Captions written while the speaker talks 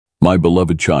My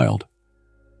beloved child,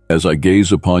 as I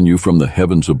gaze upon you from the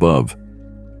heavens above,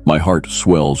 my heart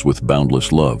swells with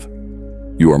boundless love.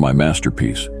 You are my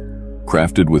masterpiece,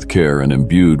 crafted with care and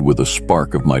imbued with a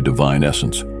spark of my divine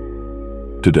essence.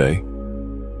 Today,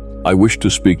 I wish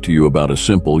to speak to you about a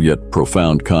simple yet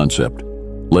profound concept.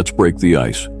 Let's break the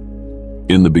ice.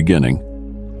 In the beginning,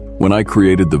 when I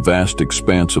created the vast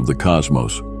expanse of the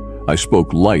cosmos, I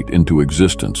spoke light into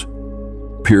existence,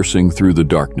 piercing through the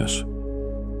darkness.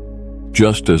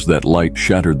 Just as that light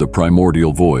shattered the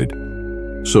primordial void,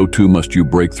 so too must you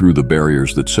break through the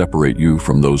barriers that separate you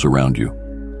from those around you.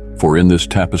 For in this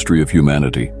tapestry of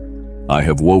humanity, I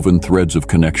have woven threads of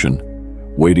connection,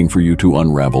 waiting for you to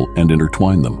unravel and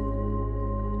intertwine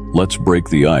them. Let's break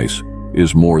the ice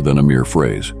is more than a mere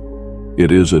phrase.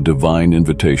 It is a divine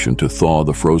invitation to thaw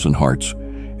the frozen hearts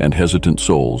and hesitant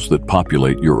souls that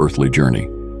populate your earthly journey.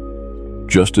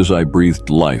 Just as I breathed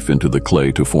life into the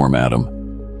clay to form Adam,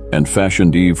 and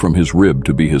fashioned Eve from his rib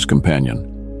to be his companion,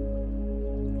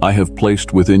 I have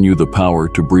placed within you the power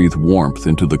to breathe warmth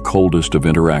into the coldest of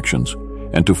interactions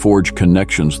and to forge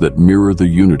connections that mirror the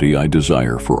unity I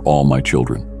desire for all my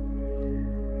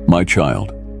children. My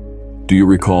child, do you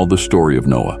recall the story of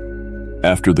Noah?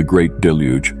 After the great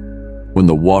deluge, when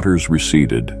the waters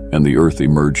receded and the earth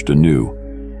emerged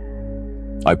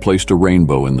anew, I placed a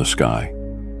rainbow in the sky,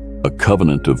 a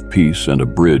covenant of peace and a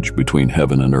bridge between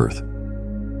heaven and earth.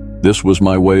 This was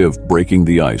my way of breaking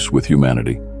the ice with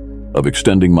humanity, of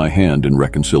extending my hand in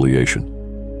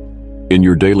reconciliation. In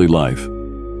your daily life,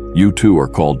 you too are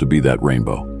called to be that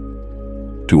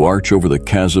rainbow, to arch over the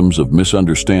chasms of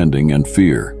misunderstanding and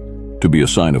fear, to be a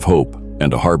sign of hope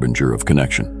and a harbinger of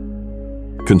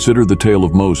connection. Consider the tale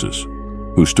of Moses,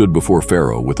 who stood before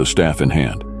Pharaoh with a staff in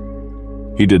hand.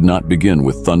 He did not begin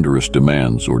with thunderous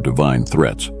demands or divine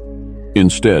threats.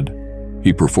 Instead,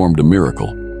 he performed a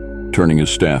miracle, turning his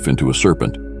staff into a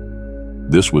serpent.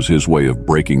 This was his way of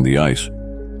breaking the ice,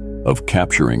 of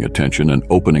capturing attention and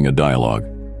opening a dialogue.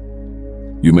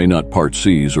 You may not part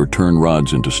seas or turn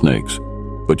rods into snakes,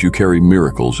 but you carry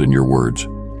miracles in your words,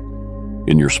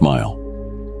 in your smile,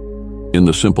 in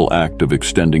the simple act of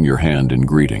extending your hand in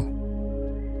greeting.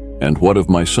 And what of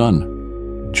my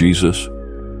son, Jesus?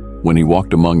 When he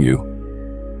walked among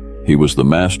you, he was the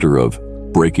master of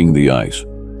breaking the ice.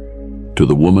 To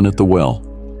the woman at the well,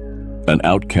 an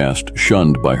outcast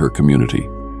shunned by her community,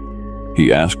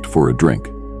 he asked for a drink.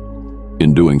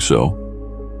 In doing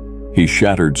so, he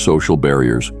shattered social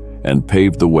barriers and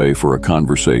paved the way for a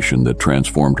conversation that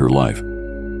transformed her life.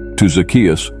 To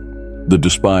Zacchaeus, the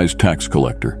despised tax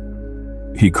collector,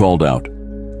 he called out,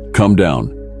 "Come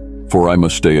down, for I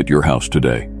must stay at your house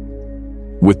today."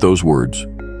 With those words,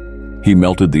 he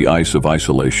melted the ice of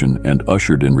isolation and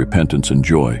ushered in repentance and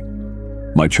joy.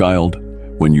 My child,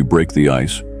 when you break the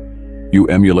ice, you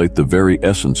emulate the very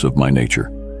essence of my nature.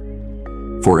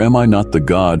 For am I not the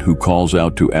God who calls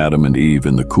out to Adam and Eve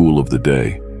in the cool of the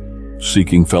day,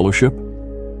 seeking fellowship?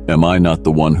 Am I not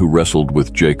the one who wrestled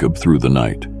with Jacob through the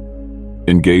night,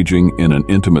 engaging in an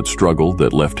intimate struggle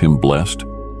that left him blessed?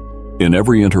 In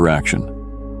every interaction,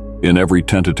 in every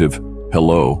tentative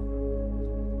hello,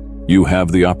 you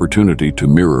have the opportunity to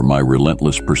mirror my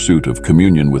relentless pursuit of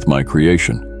communion with my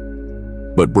creation.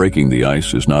 But breaking the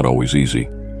ice is not always easy.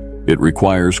 It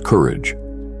requires courage,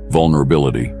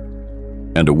 vulnerability,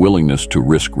 and a willingness to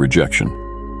risk rejection.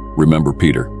 Remember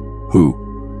Peter,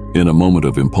 who, in a moment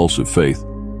of impulsive faith,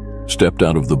 stepped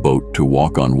out of the boat to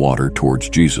walk on water towards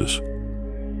Jesus.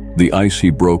 The ice he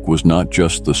broke was not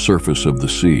just the surface of the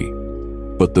sea,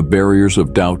 but the barriers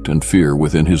of doubt and fear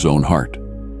within his own heart.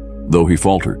 Though he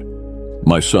faltered,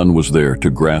 my son was there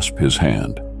to grasp his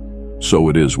hand. So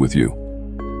it is with you.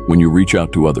 When you reach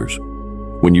out to others,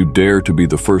 when you dare to be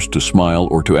the first to smile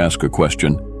or to ask a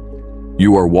question,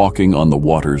 you are walking on the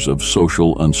waters of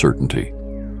social uncertainty.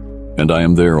 And I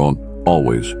am there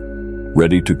always,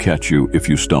 ready to catch you if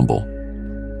you stumble.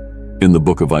 In the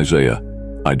book of Isaiah,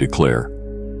 I declare,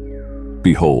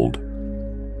 "Behold,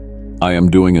 I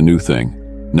am doing a new thing.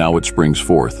 Now it springs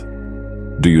forth.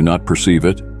 Do you not perceive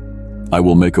it? I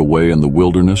will make a way in the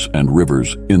wilderness and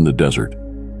rivers in the desert."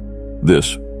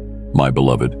 This, my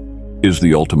beloved, is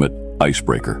the ultimate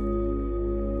icebreaker.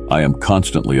 I am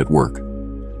constantly at work,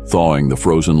 thawing the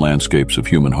frozen landscapes of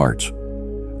human hearts,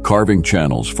 carving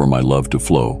channels for my love to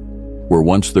flow, where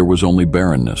once there was only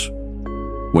barrenness.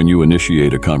 When you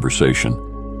initiate a conversation,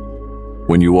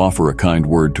 when you offer a kind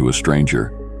word to a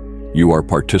stranger, you are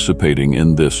participating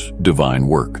in this divine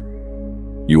work.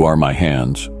 You are my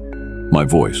hands, my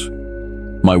voice,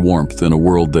 my warmth in a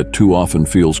world that too often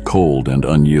feels cold and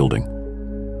unyielding.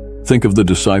 Think of the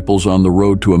disciples on the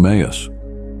road to Emmaus.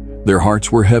 Their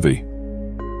hearts were heavy,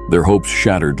 their hopes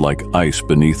shattered like ice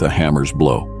beneath a hammer's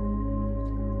blow.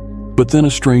 But then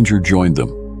a stranger joined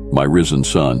them, my risen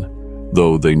son,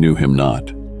 though they knew him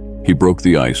not. He broke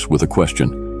the ice with a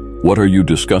question, "What are you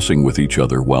discussing with each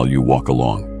other while you walk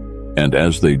along?" And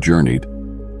as they journeyed,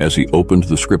 as he opened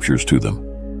the scriptures to them,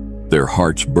 their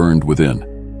hearts burned within.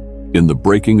 In the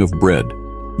breaking of bread,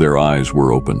 their eyes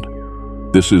were opened.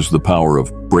 This is the power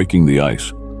of breaking the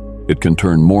ice. It can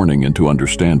turn mourning into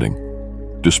understanding,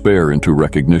 despair into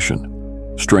recognition,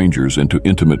 strangers into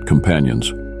intimate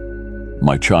companions.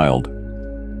 My child,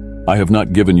 I have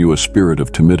not given you a spirit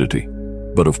of timidity,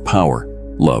 but of power,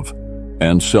 love,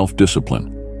 and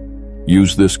self-discipline.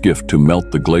 Use this gift to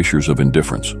melt the glaciers of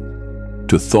indifference,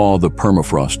 to thaw the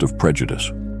permafrost of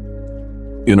prejudice.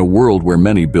 In a world where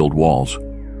many build walls,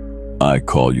 I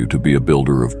call you to be a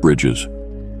builder of bridges.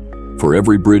 For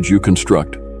every bridge you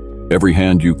construct, every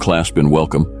hand you clasp in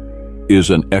welcome, is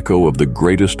an echo of the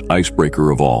greatest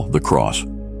icebreaker of all, the cross,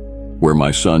 where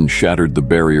my son shattered the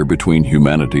barrier between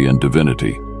humanity and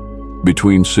divinity,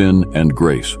 between sin and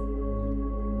grace.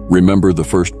 Remember the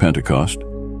first Pentecost?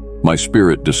 My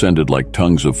spirit descended like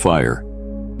tongues of fire,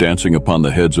 dancing upon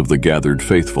the heads of the gathered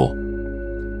faithful.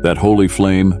 That holy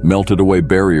flame melted away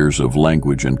barriers of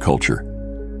language and culture,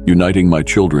 uniting my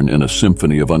children in a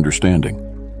symphony of understanding.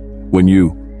 When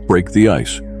you break the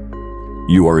ice,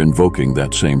 you are invoking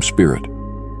that same spirit.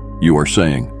 You are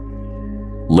saying,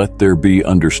 "Let there be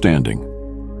understanding.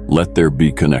 Let there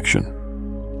be connection.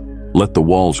 Let the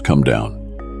walls come down."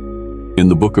 In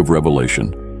the book of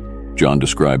Revelation, John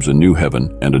describes a new heaven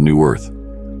and a new earth,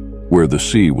 where the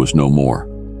sea was no more.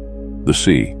 The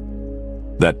sea,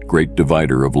 that great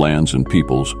divider of lands and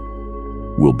peoples,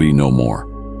 will be no more.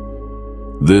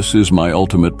 This is my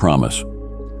ultimate promise,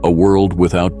 a world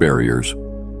without barriers,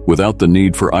 without the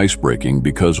need for ice breaking,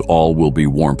 because all will be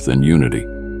warmth and unity.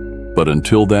 But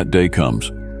until that day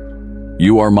comes,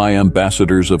 you are my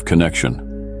ambassadors of connection,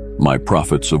 my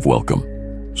prophets of welcome.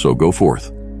 So go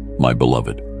forth, my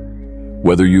beloved.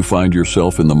 Whether you find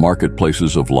yourself in the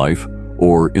marketplaces of life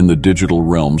or in the digital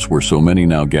realms where so many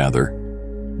now gather,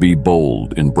 be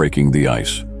bold in breaking the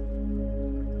ice.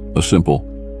 A simple,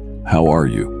 "How are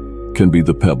you?" can be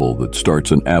the pebble that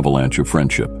starts an avalanche of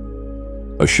friendship.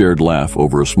 A shared laugh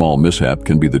over a small mishap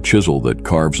can be the chisel that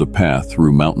carves a path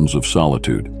through mountains of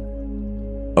solitude.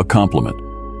 A compliment,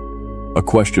 a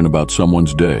question about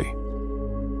someone's day,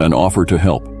 an offer to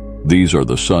help, these are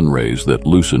the sun rays that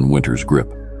loosen winter's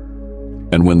grip.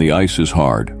 And when the ice is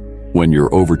hard, when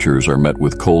your overtures are met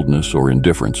with coldness or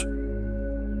indifference,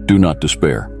 do not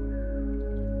despair.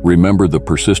 Remember the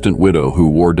persistent widow who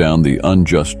wore down the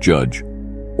unjust judge,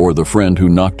 or the friend who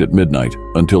knocked at midnight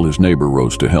until his neighbor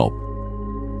rose to help.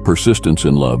 Persistence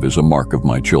in love is a mark of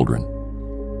my children.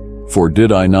 For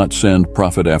did I not send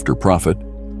prophet after prophet,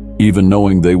 even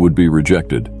knowing they would be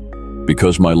rejected?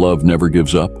 Because my love never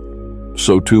gives up,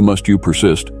 so too must you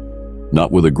persist,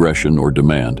 not with aggression or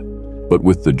demand, but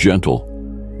with the gentle,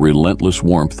 relentless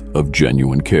warmth of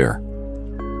genuine care.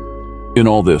 In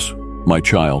all this, my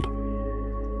child,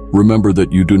 remember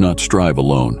that you do not strive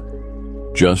alone.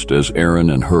 Just as Aaron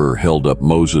and Hur held up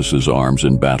Moses' arms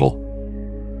in battle,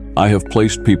 I have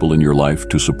placed people in your life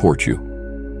to support you.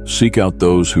 Seek out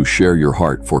those who share your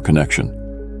heart for connection.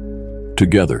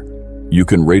 Together, you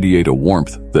can radiate a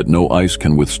warmth that no ice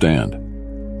can withstand.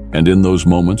 And in those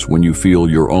moments when you feel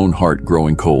your own heart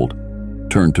growing cold,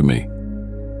 turn to me.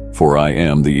 For I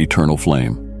am the eternal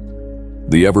flame,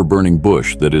 the ever-burning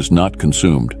bush that is not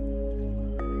consumed.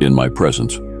 In my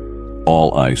presence,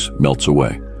 all ice melts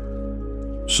away.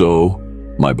 So,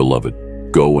 my beloved,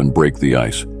 go and break the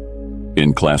ice.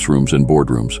 In classrooms and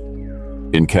boardrooms,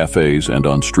 in cafes and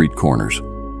on street corners,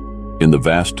 in the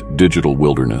vast digital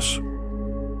wilderness.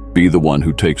 Be the one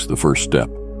who takes the first step.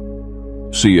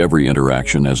 See every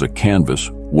interaction as a canvas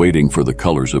waiting for the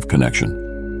colors of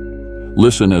connection.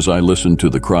 Listen as I listen to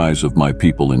the cries of my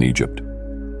people in Egypt.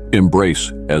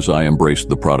 Embrace as I embraced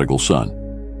the prodigal son.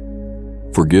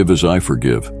 Forgive as I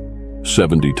forgive,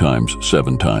 70 times,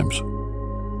 7 times.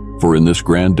 For in this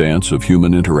grand dance of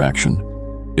human interaction,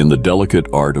 in the delicate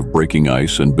art of breaking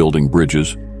ice and building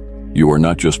bridges, you are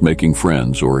not just making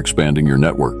friends or expanding your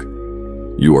network.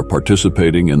 You are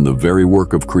participating in the very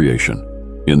work of creation,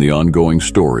 in the ongoing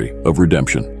story of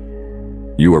redemption.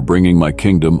 You are bringing my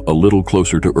kingdom a little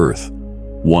closer to earth,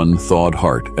 one thawed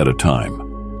heart at a time.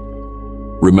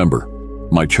 Remember,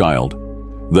 my child,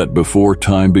 that before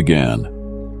time began,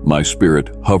 my spirit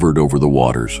hovered over the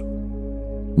waters.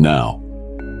 Now,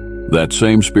 that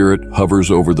same spirit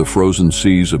hovers over the frozen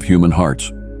seas of human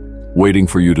hearts, waiting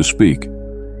for you to speak,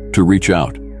 to reach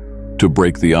out, to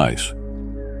break the ice.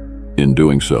 In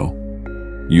doing so,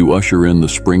 you usher in the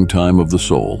springtime of the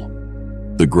soul,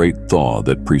 the great thaw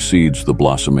that precedes the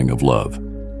blossoming of love.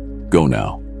 Go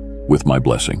now, with my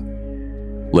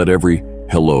blessing. Let every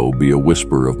hello be a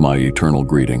whisper of my eternal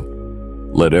greeting.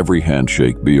 Let every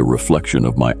handshake be a reflection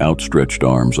of my outstretched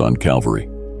arms on Calvary.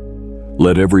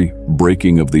 Let every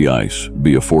breaking of the ice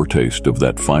be a foretaste of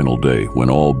that final day when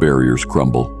all barriers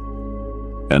crumble,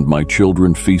 and my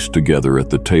children feast together at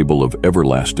the table of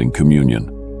everlasting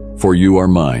communion. For you are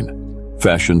mine,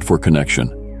 fashioned for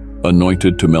connection,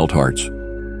 anointed to melt hearts.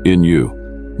 In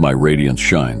you, my radiance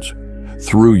shines.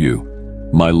 Through you,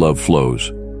 my love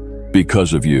flows.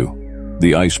 Because of you,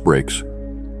 the ice breaks,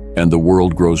 and the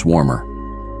world grows warmer.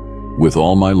 With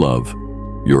all my love,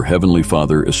 your Heavenly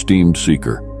Father, esteemed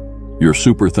seeker, your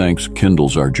super thanks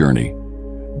kindles our journey,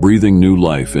 breathing new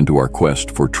life into our quest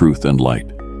for truth and light.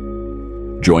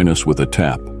 Join us with a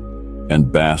tap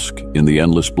and bask in the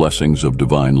endless blessings of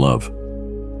divine love.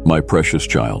 My precious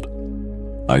child,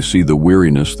 I see the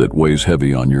weariness that weighs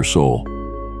heavy on your soul.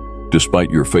 Despite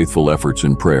your faithful efforts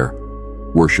in prayer,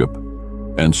 worship,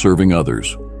 and serving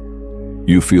others,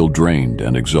 you feel drained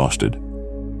and exhausted.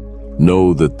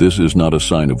 Know that this is not a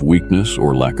sign of weakness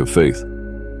or lack of faith,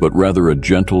 but rather a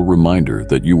gentle reminder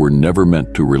that you were never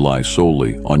meant to rely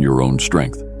solely on your own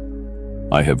strength.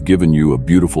 I have given you a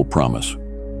beautiful promise,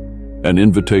 an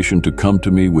invitation to come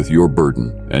to me with your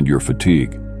burden and your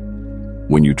fatigue.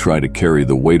 When you try to carry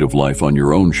the weight of life on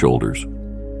your own shoulders,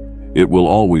 it will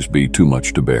always be too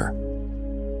much to bear.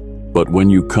 But when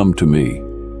you come to me,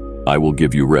 I will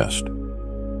give you rest.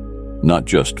 Not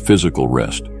just physical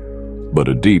rest, but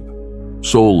a deep,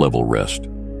 soul-level rest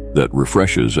that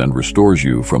refreshes and restores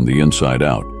you from the inside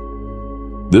out.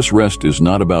 This rest is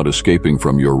not about escaping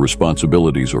from your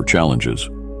responsibilities or challenges,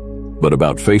 but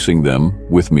about facing them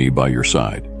with me by your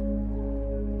side.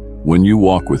 When you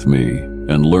walk with me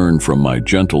and learn from my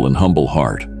gentle and humble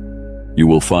heart, you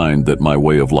will find that my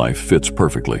way of life fits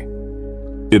perfectly.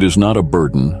 It is not a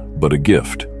burden, but a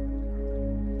gift.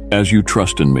 As you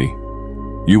trust in me,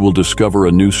 you will discover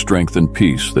a new strength and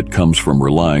peace that comes from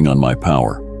relying on my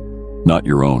power, not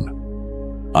your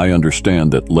own. I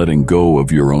understand that letting go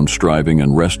of your own striving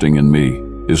and resting in me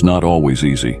is not always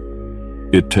easy.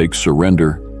 It takes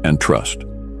surrender and trust.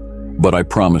 But I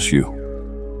promise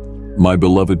you, my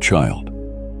beloved child,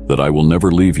 that I will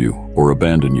never leave you or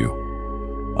abandon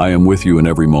you. I am with you in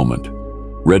every moment,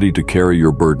 ready to carry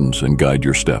your burdens and guide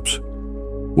your steps.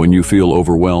 When you feel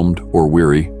overwhelmed or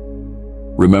weary,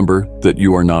 remember that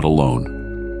you are not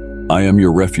alone. I am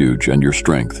your refuge and your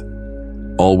strength,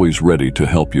 always ready to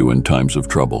help you in times of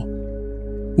trouble.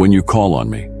 When you call on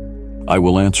me, I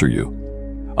will answer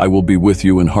you. I will be with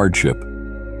you in hardship,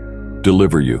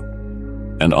 deliver you,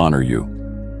 and honor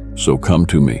you. So come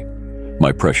to me,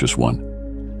 my precious one.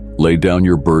 Lay down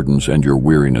your burdens and your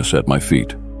weariness at my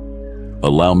feet.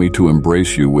 Allow me to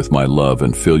embrace you with my love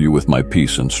and fill you with my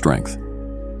peace and strength.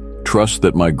 Trust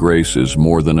that my grace is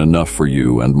more than enough for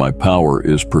you and my power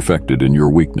is perfected in your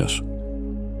weakness.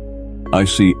 I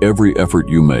see every effort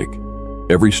you make,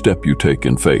 every step you take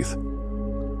in faith,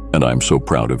 and I'm so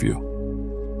proud of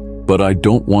you. But I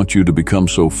don't want you to become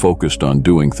so focused on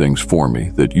doing things for me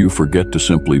that you forget to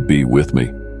simply be with me.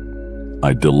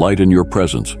 I delight in your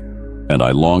presence, and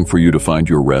I long for you to find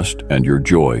your rest and your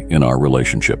joy in our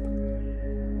relationship.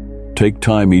 Take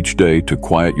time each day to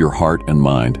quiet your heart and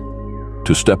mind,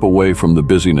 to step away from the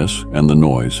busyness and the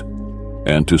noise,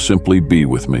 and to simply be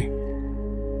with me.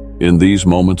 In these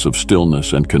moments of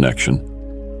stillness and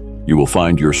connection, you will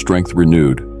find your strength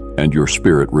renewed and your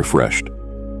spirit refreshed.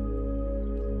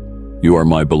 You are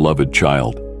my beloved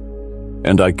child,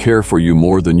 and I care for you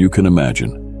more than you can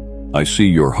imagine. I see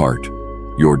your heart,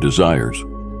 your desires,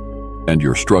 and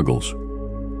your struggles,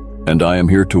 and I am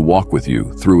here to walk with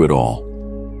you through it all,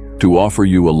 to offer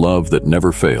you a love that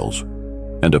never fails,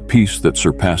 and a peace that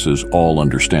surpasses all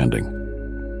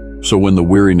understanding. So when the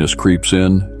weariness creeps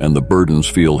in and the burdens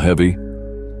feel heavy,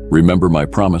 remember my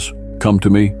promise, come to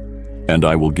me, and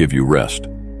I will give you rest,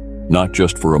 not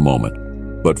just for a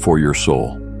moment, but for your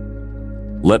soul.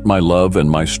 Let my love and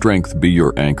my strength be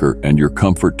your anchor and your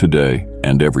comfort today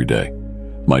and every day.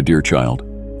 My dear child,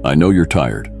 I know you're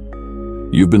tired.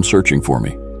 You've been searching for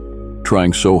me,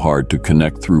 trying so hard to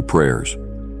connect through prayers,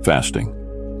 fasting,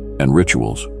 and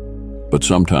rituals. But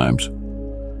sometimes,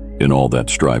 in all that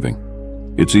striving,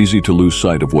 it's easy to lose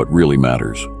sight of what really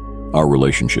matters, our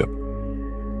relationship.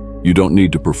 You don't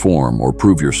need to perform or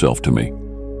prove yourself to me.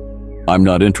 I'm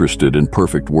not interested in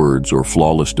perfect words or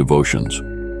flawless devotions.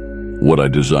 What I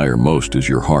desire most is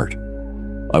your heart.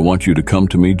 I want you to come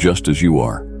to me just as you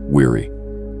are, weary,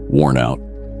 worn out,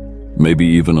 maybe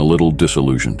even a little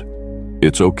disillusioned.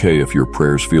 It's okay if your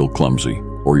prayers feel clumsy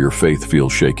or your faith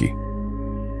feels shaky.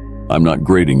 I'm not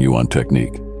grading you on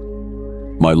technique.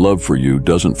 My love for you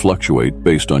doesn't fluctuate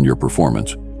based on your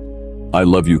performance. I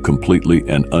love you completely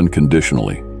and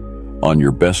unconditionally, on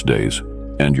your best days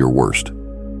and your worst.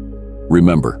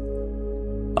 Remember,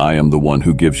 I am the one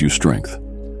who gives you strength.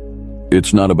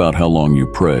 It's not about how long you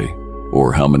pray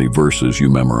or how many verses you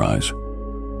memorize.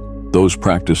 Those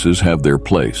practices have their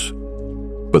place,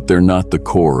 but they're not the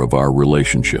core of our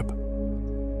relationship.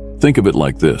 Think of it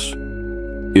like this.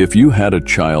 If you had a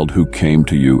child who came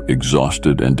to you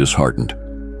exhausted and disheartened,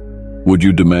 would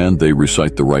you demand they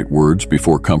recite the right words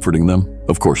before comforting them?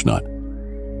 Of course not.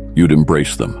 You'd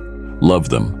embrace them, love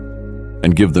them,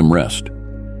 and give them rest.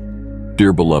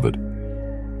 Dear beloved,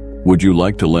 would you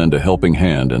like to lend a helping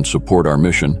hand and support our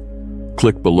mission?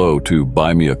 Click below to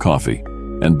buy me a coffee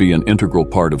and be an integral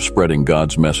part of spreading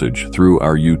God's message through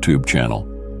our YouTube channel.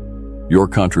 Your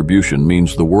contribution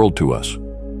means the world to us.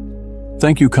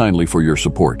 Thank you kindly for your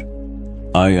support.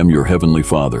 I am your Heavenly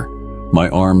Father. My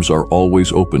arms are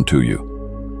always open to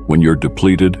you. When you're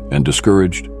depleted and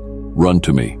discouraged, run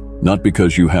to me, not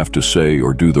because you have to say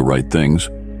or do the right things,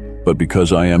 but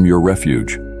because I am your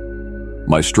refuge.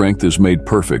 My strength is made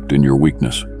perfect in your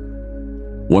weakness.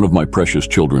 One of my precious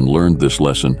children learned this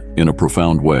lesson in a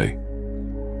profound way.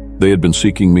 They had been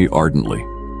seeking me ardently,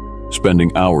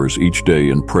 spending hours each day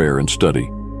in prayer and study,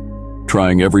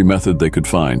 trying every method they could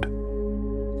find,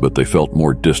 but they felt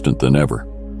more distant than ever.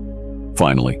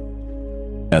 Finally,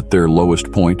 at their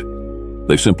lowest point,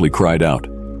 they simply cried out,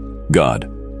 "God,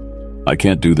 I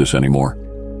can't do this anymore.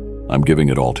 I'm giving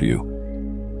it all to you."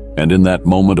 And in that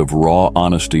moment of raw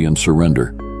honesty and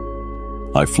surrender,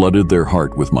 I flooded their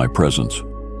heart with my presence.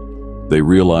 They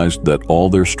realized that all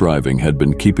their striving had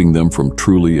been keeping them from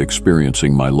truly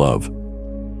experiencing my love.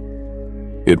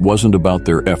 It wasn't about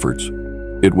their efforts.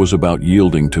 It was about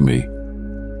yielding to me,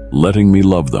 letting me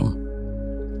love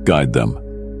them, guide them,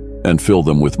 and fill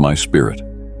them with my spirit.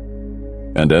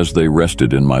 And as they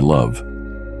rested in my love,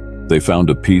 they found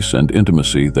a peace and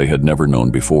intimacy they had never known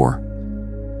before.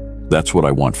 That's what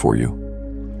I want for you,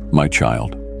 my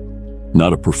child.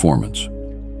 Not a performance,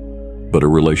 but a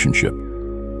relationship.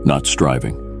 Not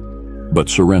striving, but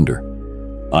surrender.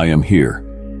 I am here,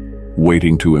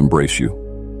 waiting to embrace you,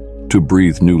 to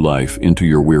breathe new life into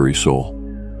your weary soul.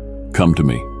 Come to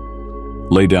me,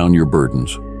 lay down your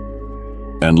burdens,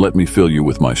 and let me fill you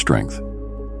with my strength.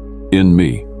 In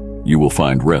me, you will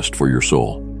find rest for your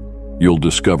soul. You'll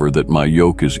discover that my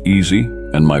yoke is easy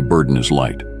and my burden is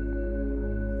light.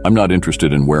 I'm not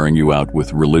interested in wearing you out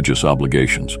with religious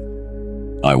obligations.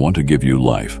 I want to give you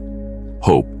life,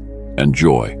 hope, and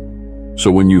joy.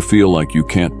 So when you feel like you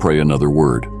can't pray another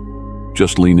word,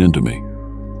 just lean into me.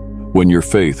 When your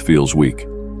faith feels weak,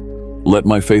 let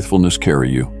my faithfulness carry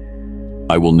you.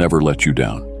 I will never let you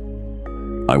down.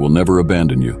 I will never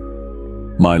abandon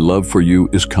you. My love for you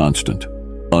is constant,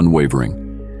 unwavering,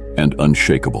 and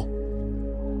unshakable.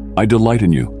 I delight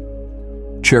in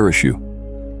you, cherish you,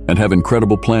 and have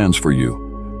incredible plans for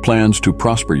you, plans to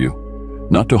prosper you,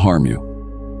 not to harm you,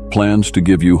 plans to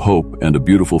give you hope and a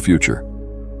beautiful future.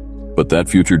 But that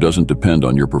future doesn't depend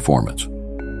on your performance.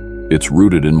 It's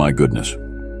rooted in my goodness,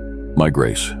 my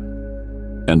grace,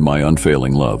 and my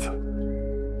unfailing love.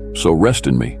 So rest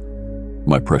in me,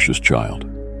 my precious child.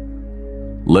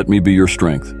 Let me be your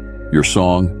strength, your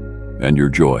song, and your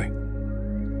joy.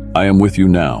 I am with you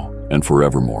now and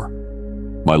forevermore.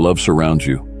 My love surrounds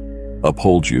you,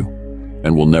 upholds you,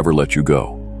 and will never let you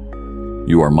go.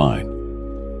 You are mine,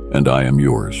 and I am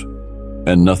yours,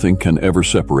 and nothing can ever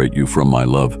separate you from my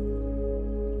love.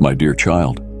 My dear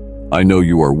child, I know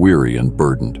you are weary and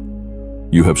burdened.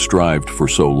 You have strived for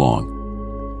so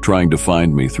long, trying to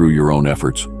find me through your own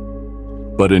efforts.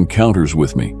 But encounters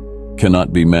with me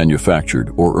cannot be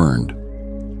manufactured or earned.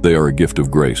 They are a gift of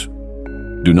grace.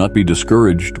 Do not be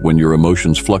discouraged when your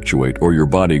emotions fluctuate or your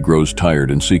body grows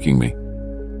tired in seeking me.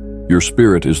 Your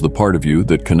spirit is the part of you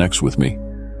that connects with me,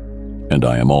 and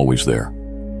I am always there,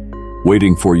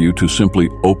 waiting for you to simply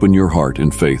open your heart in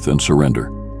faith and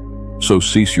surrender. So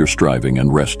cease your striving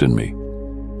and rest in me.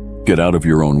 Get out of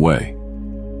your own way.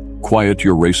 Quiet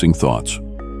your racing thoughts,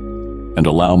 and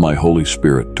allow my Holy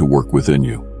Spirit to work within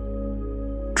you.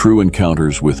 True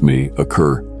encounters with me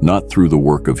occur not through the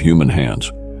work of human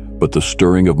hands, but the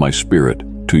stirring of my spirit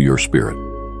to your spirit.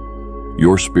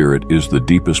 Your spirit is the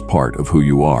deepest part of who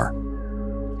you are,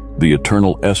 the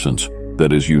eternal essence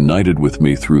that is united with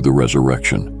me through the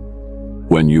resurrection.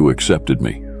 When you accepted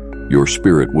me, your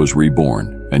spirit was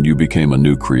reborn and you became a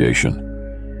new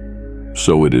creation.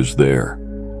 So it is there,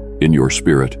 in your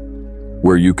spirit,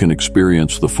 where you can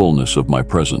experience the fullness of my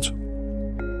presence.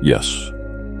 Yes,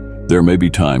 There may be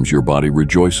times your body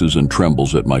rejoices and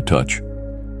trembles at my touch,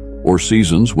 or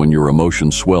seasons when your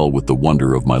emotions swell with the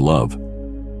wonder of my love.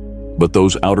 But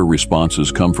those outer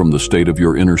responses come from the state of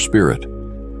your inner spirit.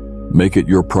 Make it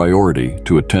your priority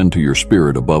to attend to your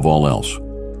spirit above all else.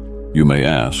 You may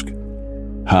ask,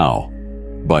 how?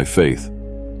 By faith.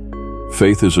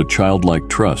 Faith is a childlike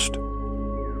trust.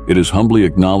 It is humbly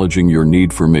acknowledging your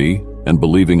need for me and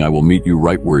believing I will meet you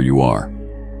right where you are.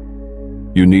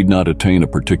 You need not attain a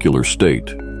particular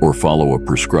state or follow a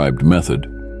prescribed method.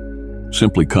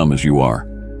 Simply come as you are,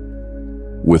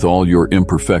 with all your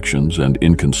imperfections and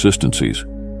inconsistencies.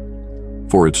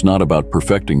 For it's not about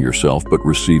perfecting yourself, but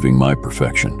receiving my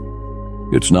perfection.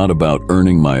 It's not about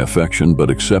earning my affection, but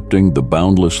accepting the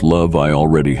boundless love I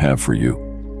already have for you.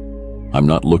 I'm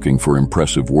not looking for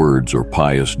impressive words or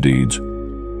pious deeds.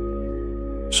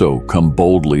 So come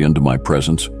boldly into my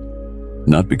presence,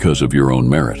 not because of your own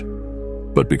merit,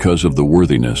 but because of the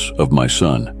worthiness of my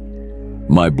Son.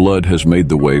 My blood has made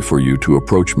the way for you to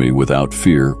approach me without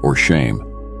fear or shame.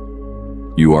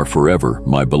 You are forever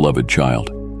my beloved child.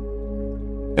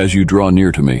 As you draw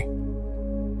near to me,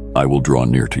 I will draw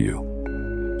near to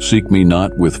you. Seek me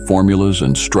not with formulas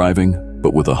and striving,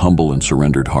 but with a humble and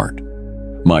surrendered heart.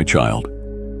 My child,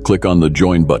 click on the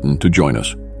Join button to join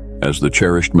us as the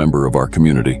cherished member of our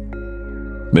community.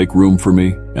 Make room for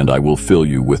me, and I will fill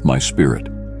you with my spirit.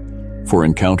 For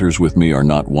encounters with me are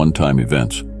not one-time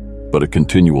events, but a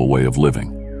continual way of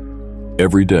living.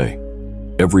 Every day,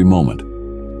 every moment,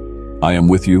 I am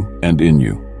with you and in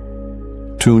you.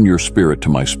 Tune your spirit to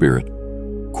my spirit.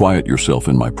 Quiet yourself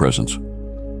in my presence.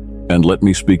 And let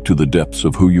me speak to the depths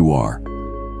of who you are.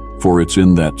 For it's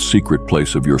in that secret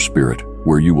place of your spirit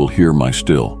where you will hear my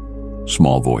still,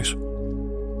 small voice.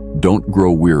 Don't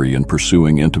grow weary in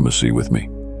pursuing intimacy with me.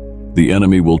 The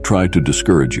enemy will try to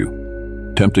discourage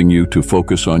you, tempting you to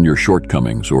focus on your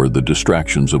shortcomings or the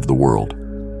distractions of the world.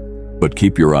 But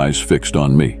keep your eyes fixed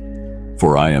on me,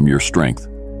 for I am your strength,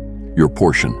 your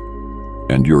portion,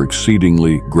 and your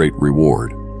exceedingly great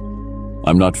reward.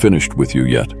 I'm not finished with you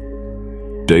yet.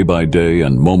 Day by day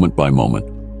and moment by moment,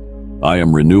 I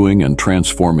am renewing and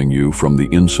transforming you from the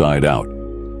inside out,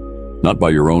 not by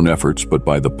your own efforts, but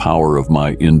by the power of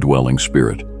my indwelling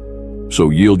spirit. So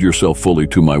yield yourself fully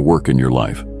to my work in your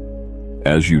life.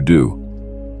 As you do,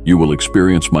 you will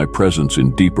experience my presence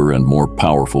in deeper and more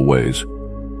powerful ways.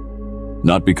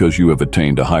 Not because you have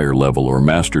attained a higher level or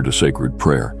mastered a sacred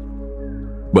prayer,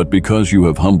 but because you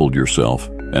have humbled yourself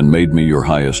and made me your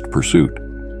highest pursuit.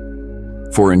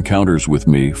 For encounters with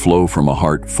me flow from a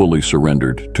heart fully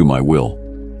surrendered to my will,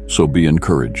 so be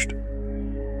encouraged.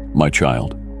 My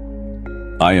child,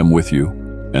 I am with you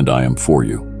and I am for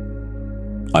you.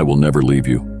 I will never leave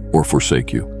you or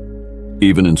forsake you.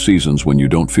 Even in seasons when you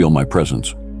don't feel my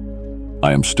presence,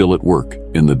 I am still at work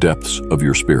in the depths of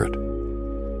your spirit.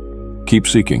 Keep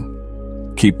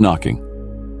seeking, keep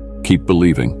knocking, keep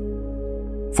believing.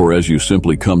 For as you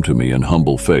simply come to me in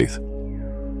humble faith,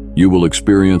 you will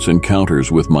experience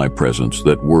encounters with my presence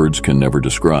that words can never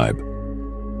describe.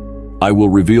 I will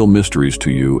reveal mysteries to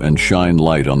you and shine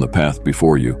light on the path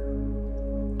before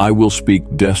you. I will speak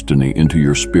destiny into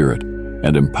your spirit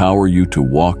and empower you to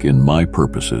walk in my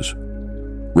purposes.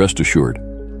 Rest assured,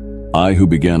 I who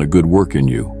began a good work in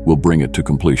you will bring it to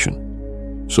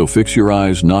completion. So fix your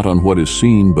eyes not on what is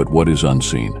seen, but what is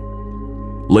unseen.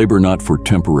 Labor not for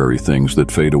temporary things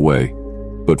that fade away,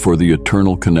 but for the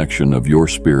eternal connection of your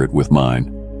spirit with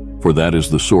mine, for that is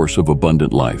the source of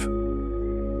abundant life.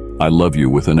 I love you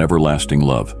with an everlasting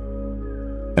love,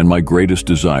 and my greatest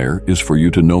desire is for you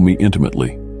to know me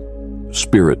intimately,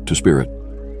 spirit to spirit.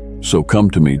 So come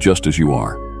to me just as you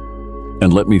are,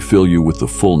 and let me fill you with the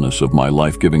fullness of my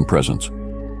life-giving presence.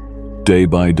 Day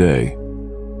by day,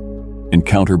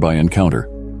 encounter by encounter,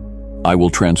 I will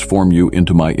transform you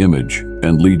into my image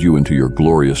and lead you into your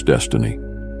glorious destiny.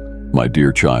 My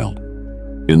dear child,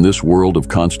 in this world of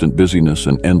constant busyness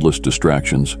and endless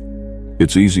distractions,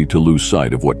 it's easy to lose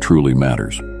sight of what truly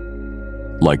matters.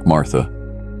 Like Martha,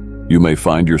 you may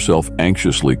find yourself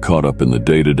anxiously caught up in the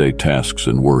day-to-day tasks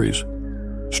and worries,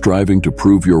 striving to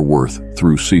prove your worth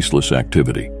through ceaseless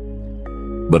activity.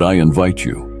 But I invite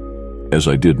you, as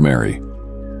I did Mary,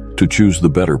 to choose the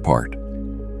better part,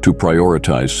 to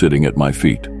prioritize sitting at my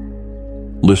feet,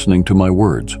 listening to my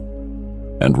words,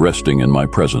 and resting in my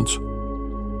presence.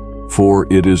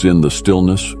 For it is in the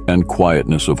stillness and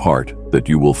quietness of heart that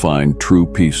you will find true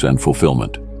peace and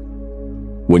fulfillment.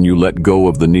 When you let go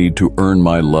of the need to earn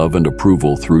my love and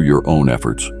approval through your own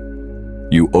efforts,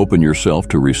 you open yourself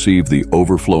to receive the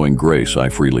overflowing grace I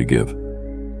freely give.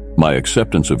 My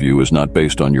acceptance of you is not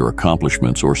based on your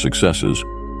accomplishments or successes,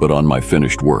 but on my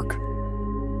finished work.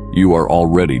 You are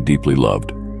already deeply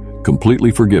loved,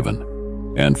 completely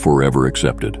forgiven, and forever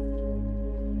accepted.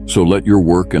 So let your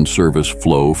work and service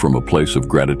flow from a place of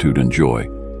gratitude and joy,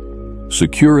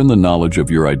 secure in the knowledge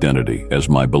of your identity as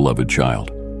my beloved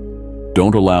child.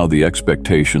 Don't allow the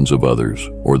expectations of others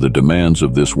or the demands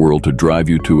of this world to drive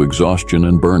you to exhaustion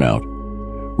and burnout.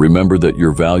 Remember that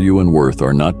your value and worth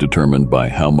are not determined by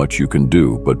how much you can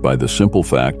do, but by the simple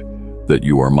fact that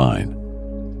you are mine.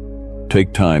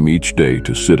 Take time each day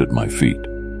to sit at my feet,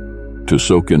 to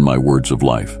soak in my words of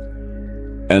life,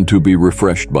 and to be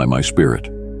refreshed by my spirit.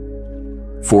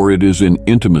 For it is in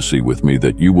intimacy with me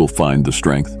that you will find the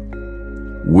strength,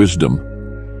 wisdom,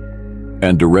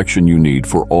 and direction you need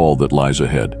for all that lies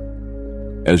ahead.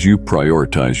 As you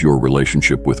prioritize your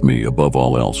relationship with me above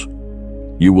all else,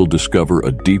 you will discover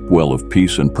a deep well of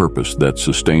peace and purpose that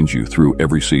sustains you through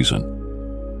every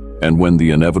season. And when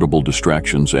the inevitable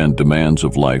distractions and demands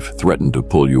of life threaten to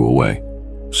pull you away,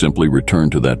 simply return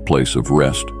to that place of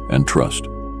rest and trust.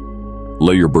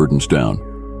 Lay your burdens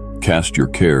down, cast your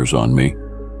cares on me,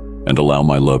 and allow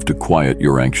my love to quiet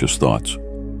your anxious thoughts.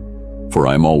 For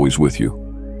I am always with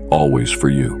you, always for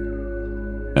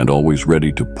you, and always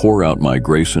ready to pour out my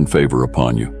grace and favor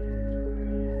upon you.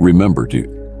 Remember,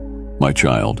 my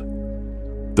child,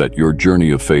 that your journey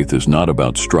of faith is not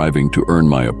about striving to earn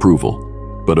my approval,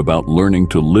 but about learning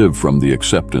to live from the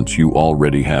acceptance you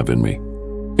already have in me.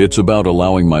 It's about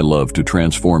allowing my love to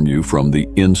transform you from the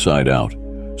inside out,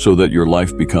 so that your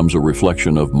life becomes a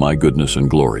reflection of my goodness and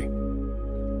glory.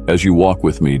 As you walk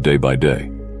with me day by day,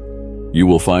 you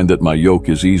will find that my yoke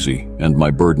is easy and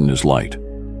my burden is light.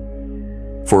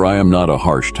 For I am not a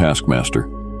harsh taskmaster,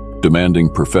 demanding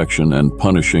perfection and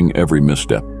punishing every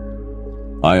misstep.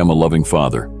 I am a loving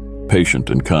Father, patient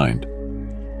and kind,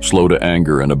 slow to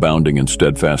anger and abounding in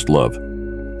steadfast love.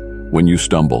 When you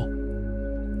stumble,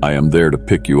 I am there to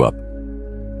pick you up.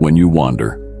 When you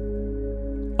wander,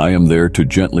 I am there to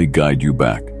gently guide you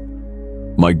back.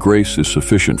 My grace is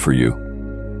sufficient for you,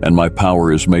 and my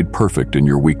power is made perfect in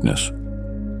your weakness.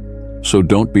 So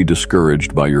don't be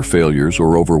discouraged by your failures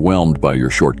or overwhelmed by your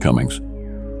shortcomings,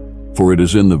 for it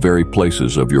is in the very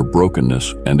places of your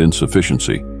brokenness and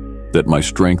insufficiency that my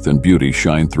strength and beauty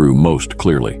shine through most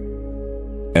clearly.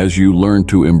 As you learn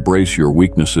to embrace your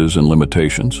weaknesses and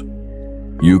limitations,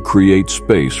 you create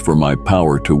space for my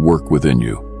power to work within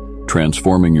you,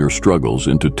 transforming your struggles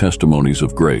into testimonies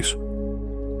of grace.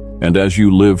 And as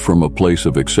you live from a place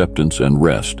of acceptance and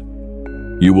rest,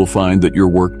 you will find that your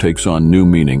work takes on new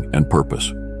meaning and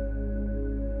purpose.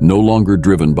 No longer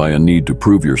driven by a need to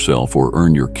prove yourself or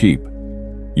earn your keep,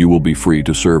 you will be free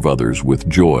to serve others with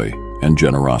joy and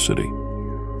generosity.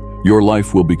 Your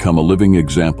life will become a living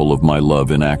example of my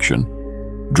love in action,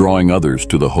 drawing others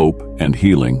to the hope and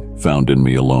healing found in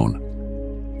me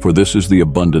alone. For this is the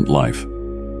abundant life,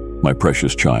 my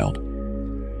precious child.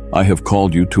 I have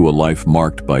called you to a life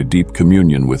marked by deep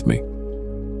communion with me,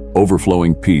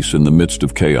 overflowing peace in the midst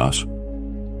of chaos,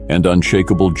 and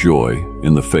unshakable joy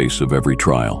in the face of every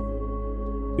trial.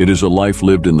 It is a life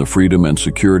lived in the freedom and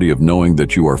security of knowing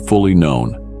that you are fully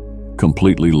known,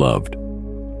 completely loved,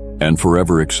 and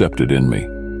forever accepted in me.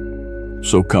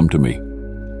 So come to me,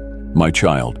 my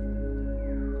child,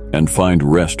 and find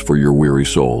rest for your weary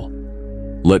soul.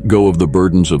 Let go of the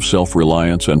burdens of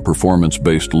self-reliance and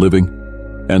performance-based living,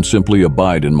 and simply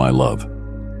abide in my love.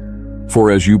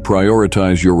 For as you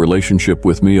prioritize your relationship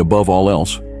with me above all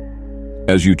else,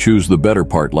 as you choose the better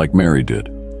part like Mary did,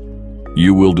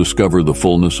 you will discover the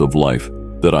fullness of life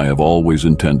that I have always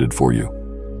intended for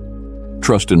you.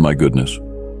 Trust in my goodness,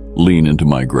 lean into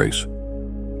my grace,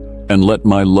 and let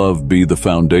my love be the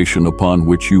foundation upon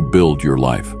which you build your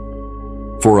life.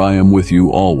 For I am with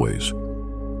you always,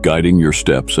 guiding your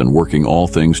steps and working all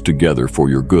things together for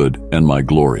your good and my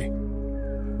glory.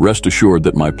 Rest assured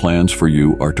that my plans for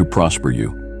you are to prosper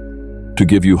you, to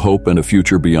give you hope and a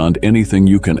future beyond anything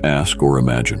you can ask or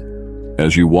imagine.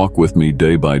 As you walk with me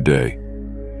day by day,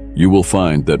 you will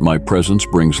find that my presence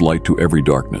brings light to every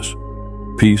darkness,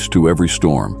 peace to every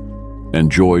storm,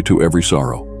 and joy to every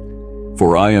sorrow.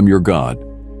 For I am your God,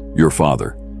 your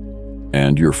Father,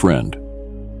 and your friend,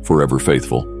 forever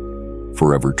faithful,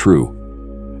 forever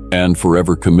true, and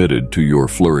forever committed to your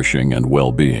flourishing and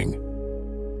well-being.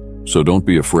 So don't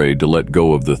be afraid to let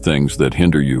go of the things that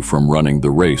hinder you from running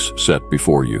the race set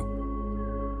before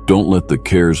you. Don't let the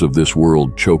cares of this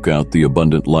world choke out the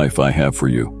abundant life I have for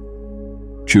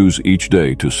you. Choose each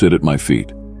day to sit at my feet,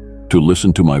 to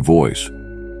listen to my voice,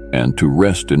 and to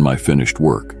rest in my finished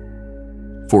work.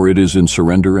 For it is in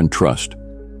surrender and trust,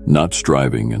 not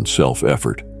striving and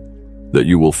self-effort, that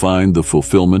you will find the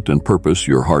fulfillment and purpose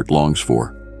your heart longs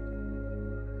for.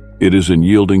 It is in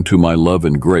yielding to my love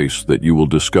and grace that you will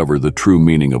discover the true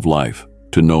meaning of life,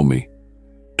 to know me,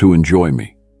 to enjoy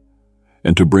me,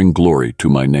 and to bring glory to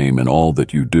my name in all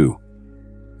that you do,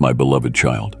 my beloved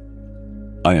child.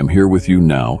 I am here with you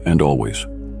now and always.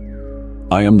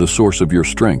 I am the source of your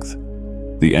strength,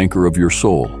 the anchor of your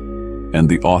soul, and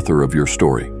the author of your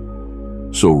story.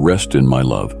 So rest in my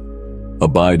love,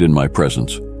 abide in my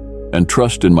presence, and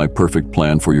trust in my perfect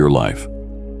plan for your life.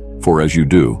 For as you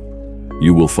do,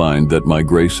 you will find that my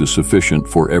grace is sufficient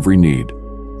for every need.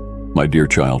 My dear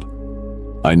child,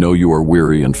 I know you are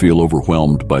weary and feel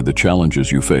overwhelmed by the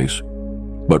challenges you face.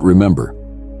 But remember,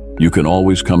 you can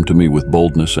always come to me with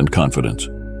boldness and confidence.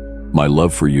 My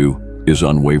love for you is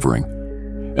unwavering,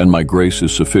 and my grace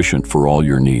is sufficient for all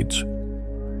your needs.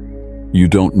 You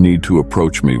don't need to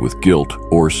approach me with guilt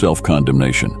or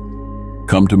self-condemnation.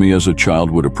 Come to me as a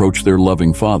child would approach their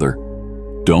loving father.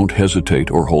 Don't hesitate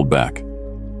or hold back.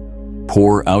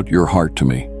 Pour out your heart to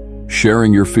me,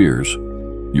 sharing your fears,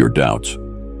 your doubts,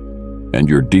 and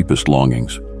your deepest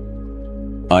longings.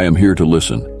 I am here to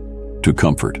listen, to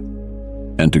comfort,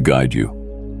 and to guide you.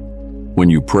 When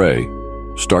you pray,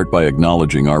 start by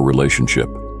acknowledging our relationship.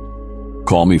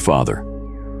 Call me Father,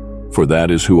 for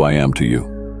that is who I am to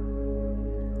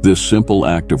you. This simple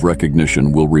act of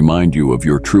recognition will remind you of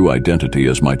your true identity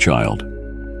as my child.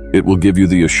 It will give you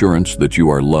the assurance that you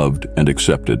are loved and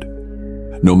accepted,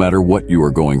 no matter what you are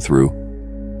going through.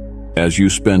 As you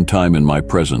spend time in my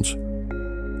presence,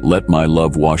 let my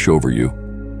love wash over you.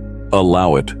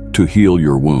 Allow it to heal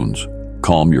your wounds,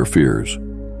 calm your fears,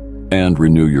 and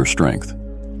renew your strength.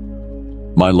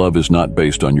 My love is not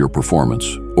based on your performance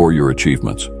or your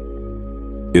achievements.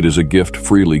 It is a gift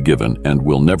freely given and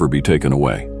will never be taken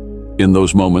away. In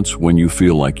those moments when you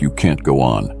feel like you can't go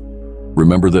on,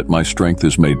 remember that my strength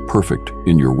is made perfect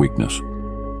in your weakness.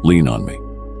 Lean on me,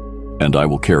 and I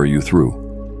will carry you through.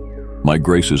 My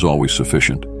grace is always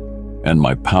sufficient, and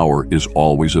my power is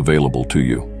always available to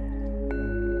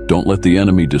you. Don't let the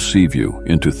enemy deceive you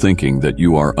into thinking that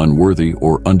you are unworthy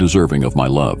or undeserving of my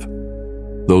love.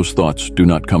 Those thoughts do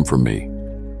not come from me.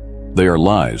 They are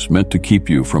lies meant to keep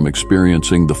you from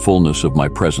experiencing the fullness of my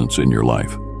presence in your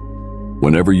life.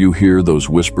 Whenever you hear those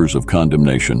whispers of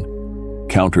condemnation,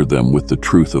 counter them with the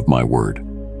truth of my word.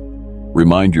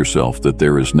 Remind yourself that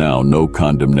there is now no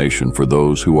condemnation for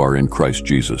those who are in Christ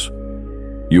Jesus.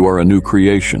 You are a new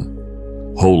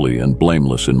creation, holy and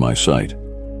blameless in my sight.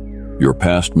 Your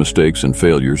past mistakes and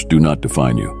failures do not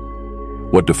define you.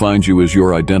 What defines you is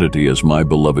your identity as my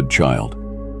beloved child.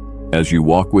 As you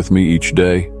walk with me each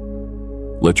day,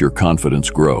 let your confidence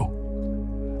grow.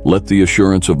 Let the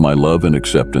assurance of my love and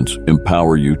acceptance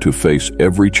empower you to face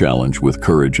every challenge with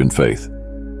courage and faith.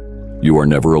 You are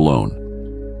never alone,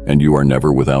 and you are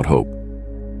never without hope.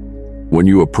 When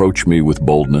you approach me with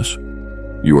boldness,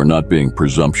 you are not being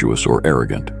presumptuous or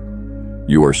arrogant.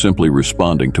 You are simply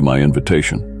responding to my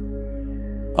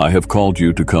invitation. I have called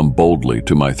you to come boldly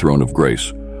to my throne of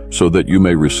grace, so that you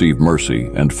may receive mercy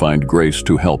and find grace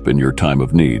to help in your time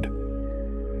of need.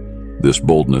 This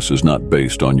boldness is not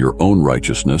based on your own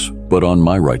righteousness, but on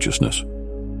my righteousness.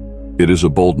 It is a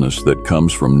boldness that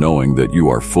comes from knowing that you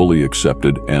are fully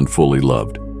accepted and fully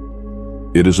loved.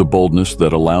 It is a boldness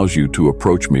that allows you to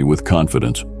approach me with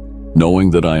confidence,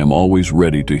 knowing that I am always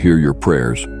ready to hear your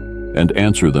prayers and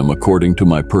answer them according to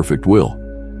my perfect will.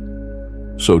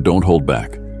 So don't hold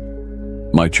back.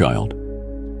 My child,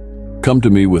 come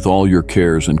to me with all your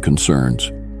cares and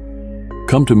concerns.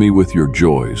 Come to me with your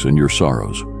joys and your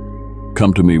sorrows.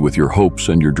 Come to me with your hopes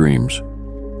and your dreams.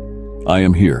 I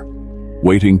am here,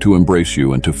 waiting to embrace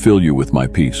you and to fill you with my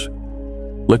peace.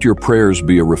 Let your prayers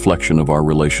be a reflection of our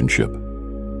relationship.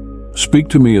 Speak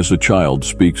to me as a child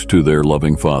speaks to their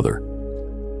loving father.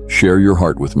 Share your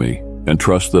heart with me and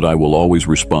trust that I will always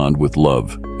respond with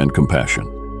love and compassion.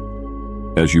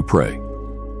 As you pray,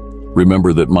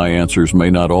 remember that my answers may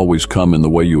not always come in the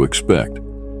way you expect,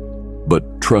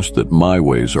 but trust that my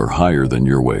ways are higher than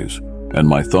your ways, and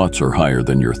my thoughts are higher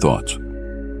than your thoughts.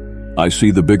 I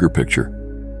see the bigger picture,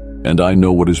 and I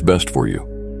know what is best for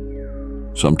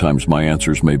you. Sometimes my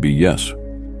answers may be yes,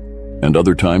 and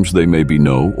other times they may be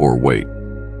no or wait.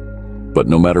 But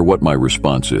no matter what my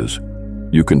response is,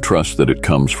 you can trust that it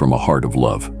comes from a heart of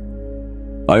love.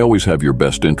 I always have your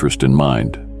best interest in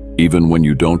mind, even when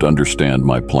you don't understand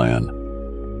my plan.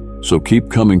 So keep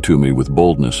coming to me with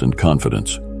boldness and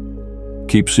confidence.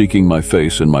 Keep seeking my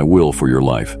face and my will for your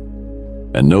life.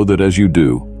 And know that as you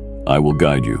do, I will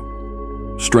guide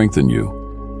you, strengthen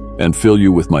you, and fill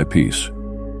you with my peace.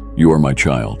 You are my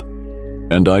child,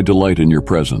 and I delight in your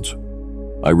presence.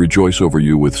 I rejoice over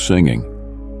you with singing,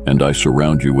 and I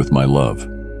surround you with my love.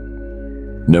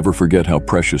 Never forget how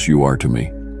precious you are to me,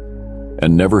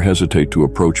 and never hesitate to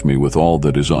approach me with all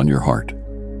that is on your heart.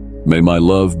 May my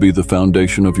love be the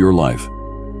foundation of your life,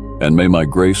 and may my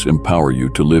grace empower you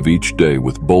to live each day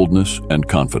with boldness and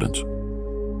confidence.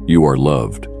 You are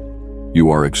loved,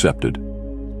 you are accepted,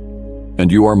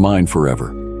 and you are mine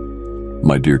forever.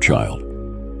 My dear child,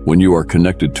 when you are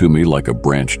connected to me like a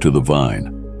branch to the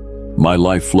vine, my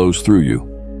life flows through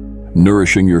you,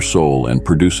 nourishing your soul and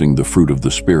producing the fruit of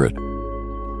the Spirit.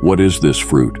 What is this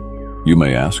fruit, you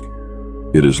may ask?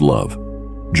 It is love,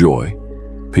 joy,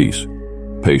 peace,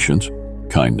 patience,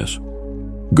 kindness,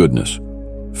 goodness,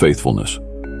 faithfulness,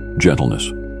 gentleness,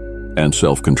 and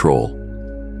self-control.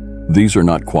 These are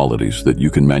not qualities that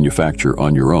you can manufacture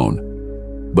on your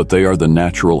own, but they are the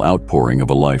natural outpouring of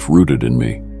a life rooted in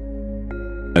me.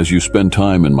 As you spend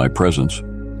time in my presence,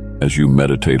 as you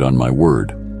meditate on my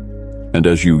word, and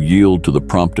as you yield to the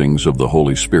promptings of the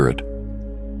Holy Spirit,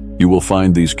 you will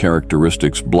find these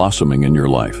characteristics blossoming in your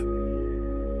life.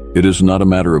 It is not a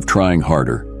matter of trying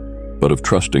harder, but of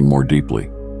trusting more deeply.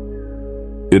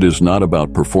 It is not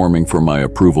about performing for my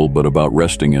approval, but about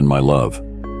resting in my love.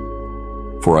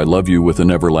 For I love you with an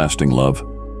everlasting love,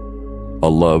 a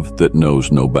love that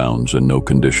knows no bounds and no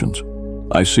conditions.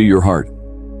 I see your heart,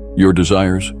 your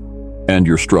desires, and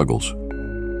your struggles,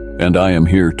 and I am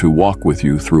here to walk with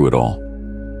you through it all.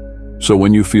 So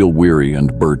when you feel weary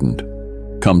and burdened,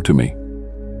 come to me.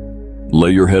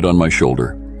 Lay your head on my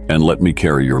shoulder and let me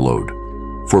carry your load.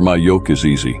 For my yoke is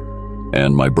easy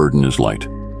and my burden is light.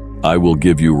 I will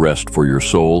give you rest for your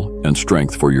soul and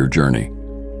strength for your journey.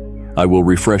 I will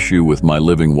refresh you with my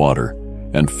living water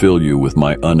and fill you with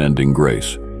my unending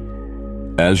grace.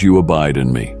 As you abide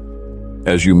in me,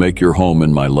 as you make your home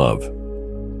in my love,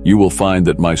 you will find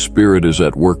that my Spirit is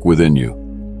at work within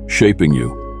you, shaping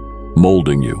you,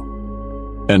 molding you,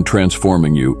 and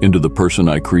transforming you into the person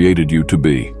I created you to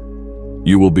be.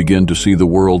 You will begin to see the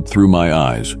world through my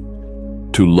eyes,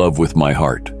 to love with my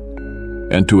heart,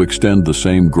 and to extend the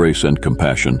same grace and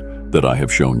compassion that I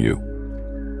have shown you.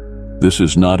 This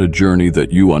is not a journey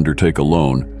that you undertake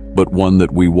alone, but one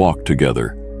that we walk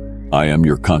together. I am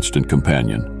your constant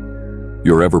companion,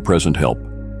 your ever-present help,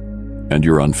 and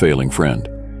your unfailing friend.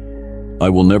 I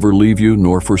will never leave you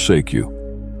nor forsake you.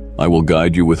 I will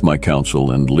guide you with my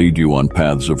counsel and lead you on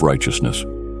paths of righteousness.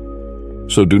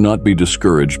 So do not be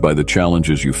discouraged by the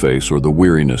challenges you face or the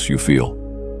weariness you feel.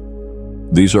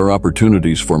 These are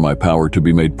opportunities for my power to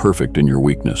be made perfect in your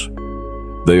weakness.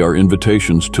 They are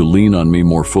invitations to lean on me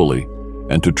more fully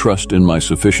and to trust in my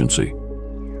sufficiency.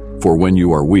 For when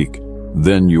you are weak,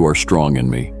 then you are strong in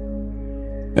me.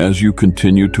 As you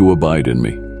continue to abide in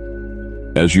me,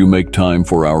 as you make time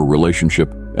for our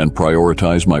relationship and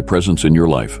prioritize my presence in your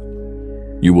life,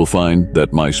 you will find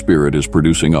that my Spirit is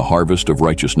producing a harvest of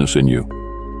righteousness in you.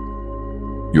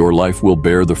 Your life will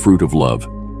bear the fruit of love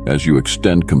as you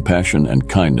extend compassion and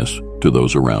kindness to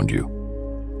those around you.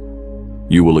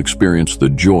 You will experience the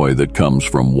joy that comes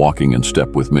from walking in step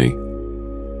with me,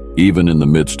 even in the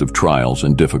midst of trials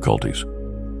and difficulties.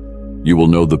 You will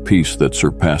know the peace that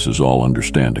surpasses all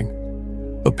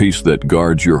understanding, a peace that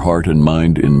guards your heart and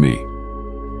mind in me.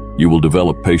 You will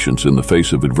develop patience in the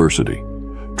face of adversity,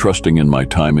 trusting in my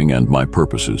timing and my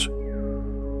purposes.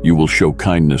 You will show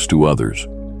kindness to others,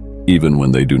 even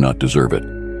when they do not deserve it,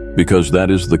 because that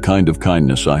is the kind of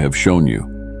kindness I have shown you.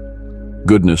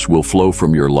 Goodness will flow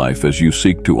from your life as you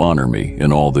seek to honor me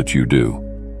in all that you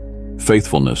do.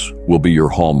 Faithfulness will be your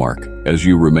hallmark as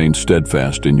you remain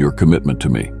steadfast in your commitment to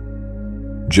me.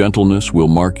 Gentleness will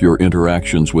mark your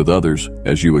interactions with others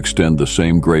as you extend the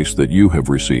same grace that you have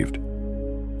received.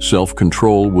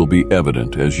 Self-control will be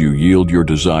evident as you yield your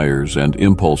desires and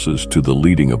impulses to the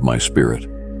leading of my Spirit.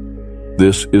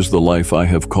 This is the life I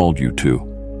have called you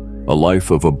to, a life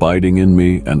of abiding in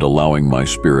me and allowing my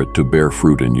Spirit to bear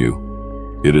fruit in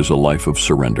you. It is a life of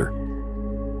surrender,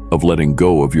 of letting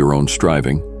go of your own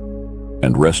striving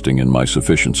and resting in my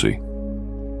sufficiency.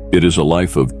 It is a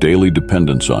life of daily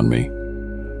dependence on me,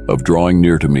 of drawing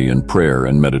near to me in prayer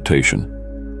and meditation,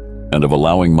 and of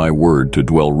allowing my word to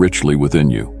dwell richly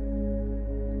within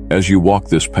you. As you walk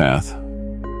this path,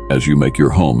 as you make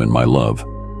your home in my love,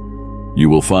 you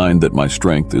will find that my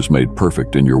strength is made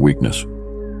perfect in your weakness.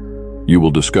 You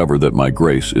will discover that my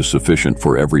grace is sufficient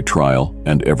for every trial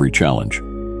and every challenge.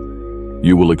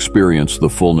 You will experience the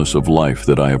fullness of life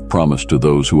that I have promised to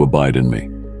those who abide in me.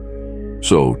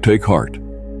 So take heart,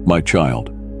 my child.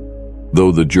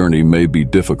 Though the journey may be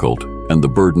difficult and the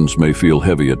burdens may feel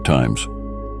heavy at times,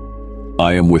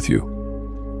 I am with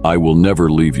you. I will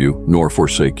never leave you nor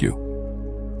forsake you.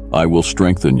 I will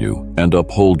strengthen you and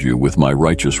uphold you with my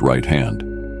righteous right hand.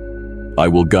 I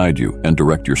will guide you and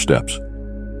direct your steps.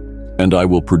 and I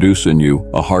will produce in you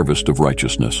a harvest of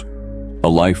righteousness, a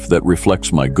life that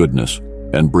reflects my goodness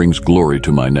and brings glory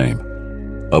to my name.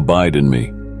 Abide in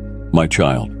me, my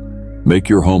child. Make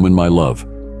your home in my love.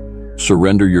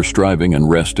 Surrender your striving and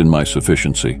rest in my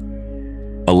sufficiency.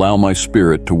 Allow my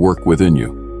Spirit to work within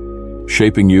you,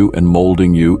 shaping you and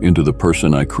molding you into the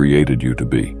person I created you to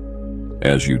be.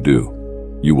 As you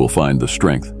do, you will find the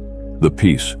strength, the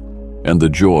peace, and the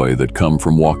joy that come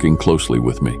from walking closely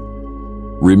with me.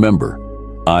 Remember,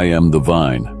 I am the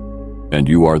vine, and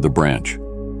you are the branch.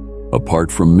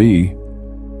 Apart from me,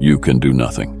 you can do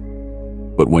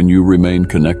nothing. But when you remain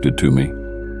connected to me,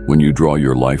 when you draw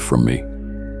your life from me,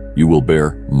 you will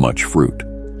bear much fruit.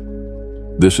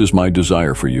 This is my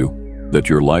desire for you, that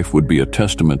your life would be a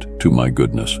testament to my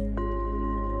goodness,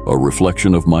 a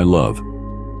reflection of my love,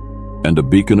 and a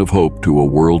beacon of hope to a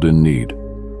world in need.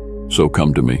 So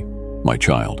come to me, my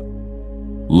child.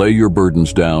 Lay your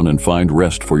burdens down and find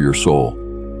rest for your soul.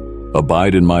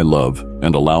 Abide in my love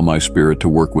and allow my Spirit to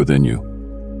work within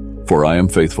you. For I am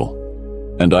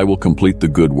faithful, and I will complete the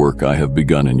good work I have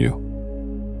begun in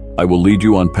you. I will lead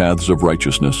you on paths of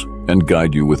righteousness and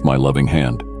guide you with my loving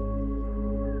hand.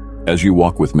 As you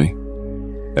walk with me,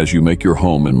 as you make your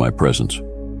home in my presence,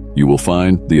 you will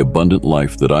find the abundant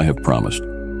life that I have promised,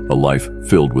 a life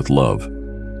filled with love,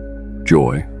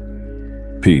 joy,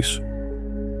 peace,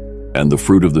 and the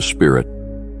fruit of the Spirit.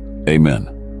 Amen.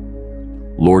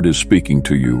 Lord is speaking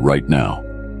to you right now.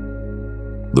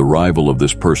 The arrival of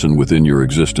this person within your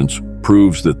existence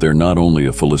proves that they're not only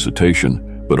a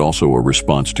felicitation, but also a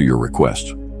response to your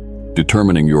requests.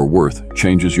 Determining your worth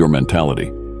changes your mentality,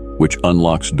 which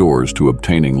unlocks doors to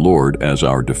obtaining Lord as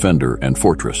our defender and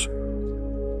fortress.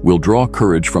 We'll draw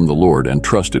courage from the Lord and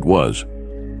trust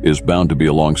is bound to be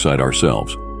alongside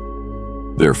ourselves.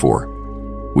 Therefore,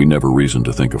 we never reason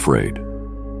to think afraid.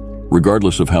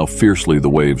 Regardless of how fiercely the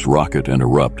waves rocket and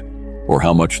erupt, or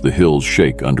how much the hills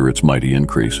shake under its mighty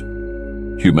increase,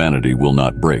 humanity will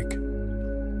not break.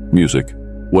 Music,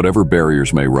 whatever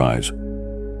barriers may rise,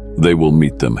 they will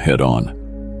meet them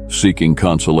head-on, seeking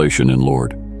consolation in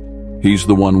Lord. He's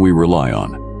the one we rely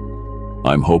on.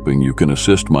 I'm hoping you can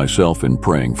assist myself in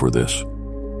praying for this.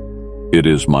 It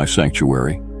is my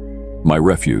sanctuary, my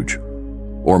refuge,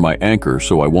 or my anchor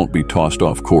so I won't be tossed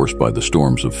off course by the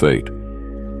storms of fate.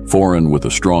 Foreign with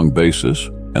a strong basis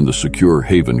and the secure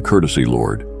haven courtesy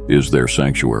Lord is their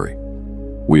sanctuary.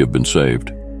 We have been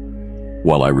saved,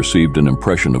 while I received an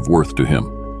impression of worth to him.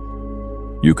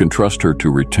 You can trust her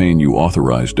to retain you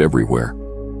authorized everywhere.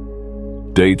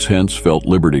 Dates hence felt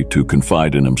liberty to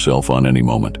confide in himself on any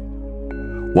moment.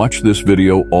 Watch this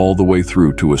video all the way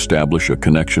through to establish a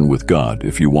connection with God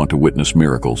if you want to witness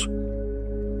miracles.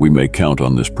 We may count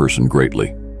on this person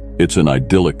greatly. It's an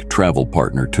idyllic travel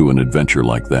partner to an adventure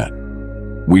like that.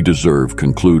 We deserve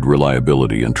conclude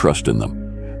reliability and trust in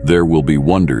them. There will be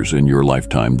wonders in your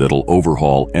lifetime that'll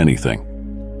overhaul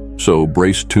anything. So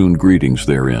brace tuned greetings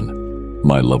therein,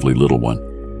 my lovely little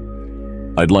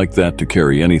one. I'd like that to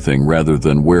carry anything rather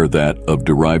than wear that of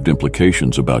derived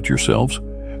implications about yourselves.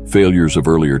 Failures of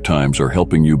earlier times are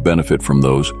helping you benefit from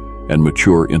those and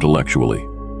mature intellectually.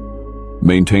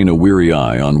 Maintain a weary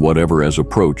eye on whatever as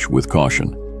approach with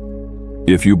caution.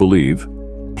 If you believe,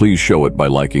 please show it by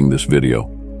liking this video.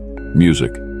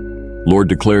 Music. Lord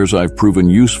declares I've proven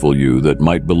useful you that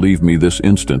might believe me this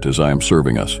instant as I am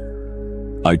serving us.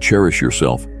 I cherish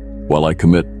yourself, while I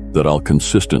commit that I'll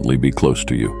consistently be close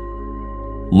to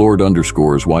you. Lord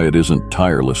underscores why it isn't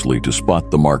tirelessly to spot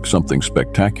the mark something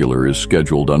spectacular is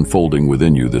scheduled unfolding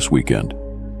within you this weekend.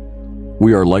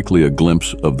 We are likely a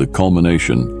glimpse of the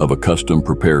culmination of a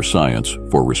custom-prepared science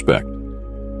for respect.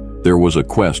 There was a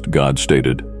quest, God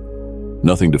stated.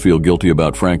 Nothing to feel guilty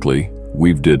about, frankly.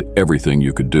 We've did everything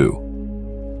you could do.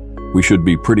 We should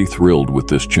be pretty thrilled with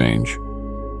this change.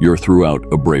 You're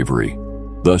throughout a bravery.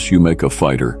 Thus you make a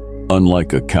fighter,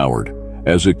 unlike a coward,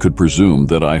 as it could presume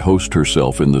that I host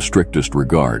herself in the strictest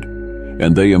regard,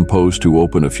 and they impose to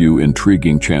open a few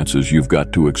intriguing chances you've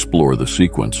got to explore the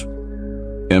sequence.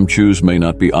 MCHUs may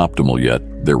not be optimal yet,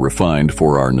 they're refined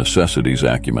for our necessities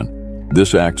acumen.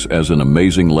 This acts as an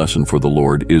amazing lesson for the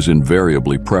Lord is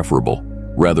invariably preferable,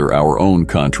 rather our own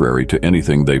contrary to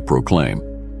anything they proclaim.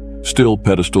 Still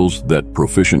pedestals that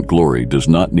proficient glory does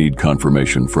not need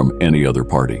confirmation from any other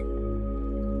party.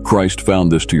 Christ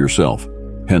found this to yourself,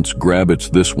 hence grab it's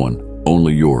this one,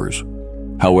 only yours.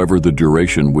 However, the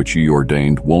duration which ye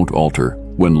ordained won't alter,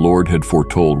 when Lord had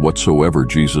foretold whatsoever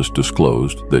Jesus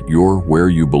disclosed, that you're where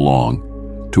you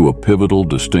belong, to a pivotal,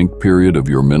 distinct period of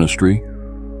your ministry.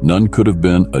 None could have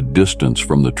been a distance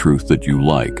from the truth that you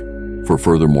like, for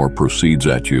furthermore proceeds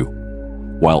at you.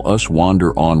 While us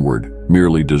wander onward,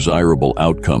 merely desirable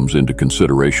outcomes into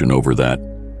consideration over that,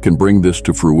 can bring this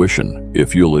to fruition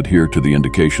if you'll adhere to the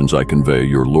indications I convey.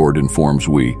 Your Lord informs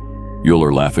you'll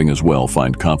are laughing as well,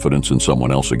 find confidence in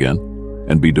someone else again,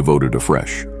 and be devoted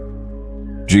afresh.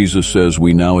 Jesus says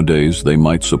we nowadays they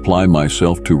might supply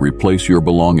myself to replace your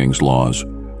belongings laws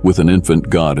with an infant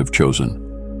God have chosen.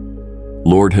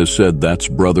 Lord has said that's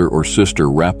brother or sister,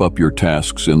 wrap up your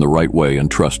tasks in the right way and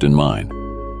trust in mine.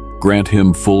 Grant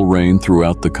him full reign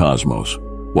throughout the cosmos,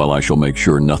 while I shall make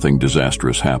sure nothing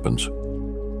disastrous happens.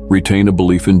 Retain a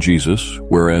belief in Jesus,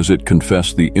 whereas it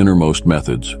confess the innermost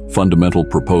methods, fundamental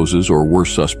proposes or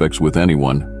worse suspects with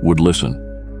anyone would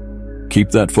listen. Keep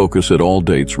that focus at all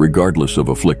dates regardless of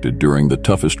afflicted during the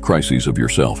toughest crises of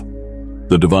yourself.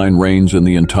 The divine reigns in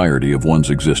the entirety of one's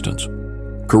existence.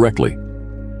 Correctly.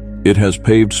 It has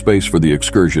paved space for the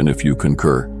excursion if you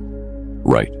concur.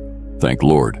 Right. Thank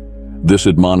Lord. This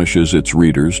admonishes its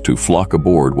readers to flock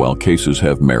aboard while cases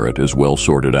have merit as well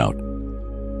sorted out.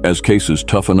 As cases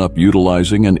toughen up,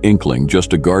 utilizing an inkling,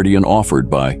 just a guardian offered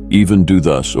by even do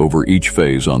thus over each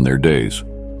phase on their days.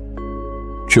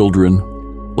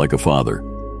 Children, like a father,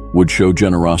 would show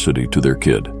generosity to their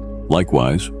kid.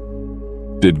 Likewise,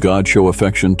 did God show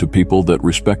affection to people that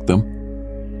respect them?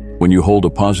 When you hold a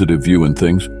positive view in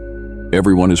things,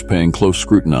 everyone is paying close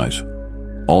scrutinize.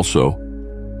 Also,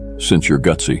 since you're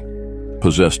gutsy,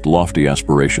 possessed lofty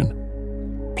aspiration,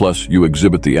 plus you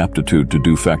exhibit the aptitude to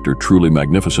do factor truly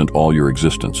magnificent all your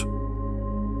existence.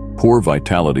 Pour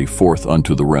vitality forth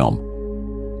unto the realm.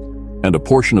 And a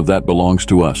portion of that belongs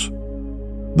to us,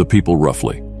 the people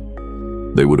roughly.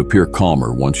 They would appear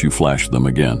calmer once you flash them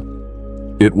again.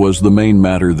 It was the main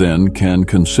matter then can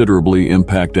considerably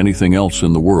impact anything else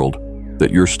in the world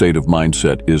that your state of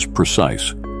mindset is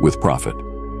precise with profit.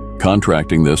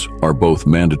 Contracting this are both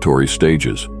mandatory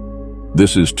stages.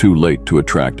 This is too late to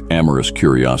attract amorous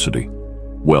curiosity,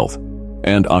 wealth,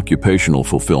 and occupational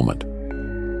fulfillment.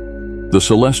 The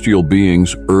celestial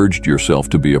beings urged yourself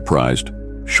to be apprised.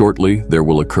 Shortly, there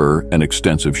will occur an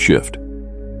extensive shift.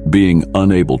 Being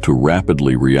unable to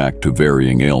rapidly react to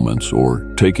varying ailments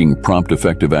or taking prompt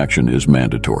effective action is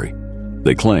mandatory.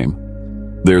 They claim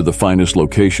they're the finest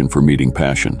location for meeting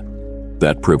passion,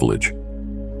 that privilege.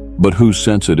 But whose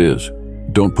sense it is?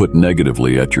 Don't put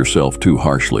negatively at yourself too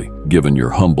harshly, given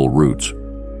your humble roots.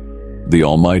 The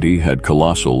Almighty had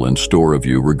colossal in store of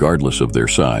you regardless of their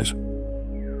size.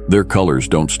 Their colors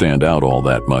don't stand out all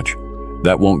that much.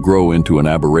 That won't grow into an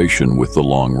aberration with the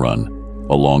long run,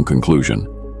 a long conclusion.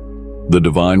 The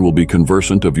divine will be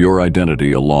conversant of your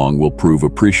identity along will prove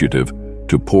appreciative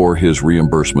to pour his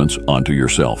reimbursements onto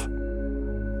yourself.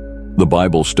 The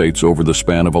Bible states over the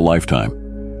span of a lifetime,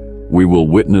 we will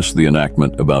witness the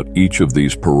enactment about each of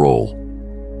these parole.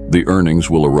 The earnings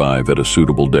will arrive at a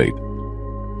suitable date.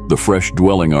 The fresh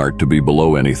dwelling art to be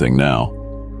below anything now,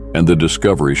 and the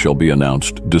discovery shall be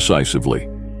announced decisively.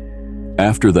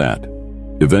 After that,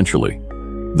 eventually,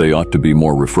 they ought to be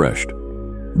more refreshed.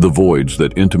 The voids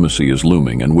that intimacy is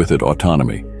looming, and with it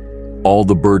autonomy. All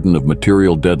the burden of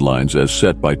material deadlines as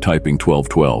set by typing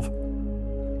 1212.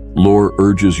 Lore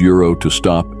urges Euro to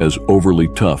stop as overly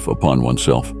tough upon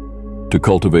oneself, to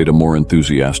cultivate a more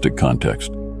enthusiastic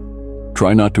context.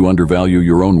 Try not to undervalue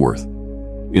your own worth.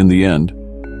 In the end,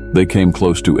 they came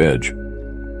close to edge.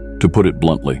 To put it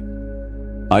bluntly,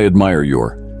 I admire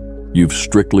you've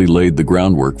strictly laid the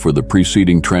groundwork for the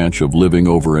preceding tranche of living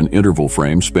over an interval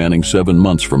frame spanning 7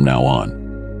 months from now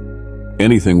on.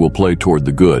 Anything will play toward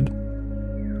the good,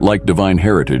 like divine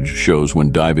heritage shows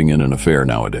when diving in an affair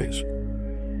nowadays.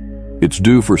 It's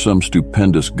due for some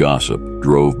stupendous gossip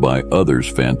drove by others'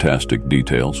 fantastic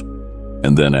details,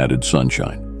 and then added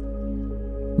sunshine.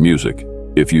 Music,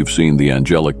 if you've seen the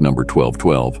angelic number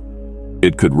 1212,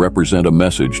 it could represent a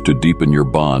message to deepen your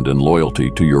bond and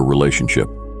loyalty to your relationship.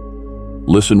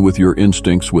 Listen with your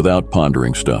instincts without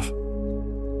pondering stuff.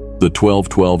 The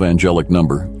 1212 angelic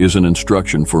number is an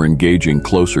instruction for engaging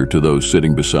closer to those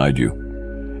sitting beside you,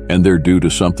 and they're due to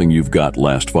something you've got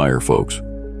last fire, folks.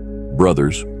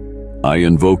 Brothers, I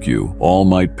invoke you, all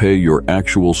might pay your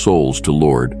actual souls to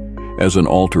Lord, as an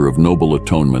altar of noble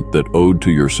atonement that owed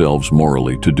to yourselves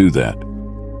morally to do that.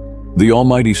 The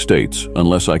Almighty states,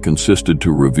 unless I consisted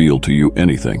to reveal to you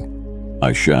anything,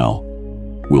 I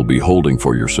will be holding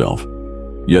for yourself,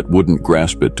 yet wouldn't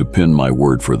grasp it to pin my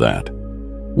word for that.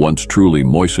 Once truly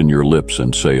moisten your lips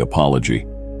and say apology.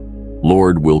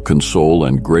 Lord will console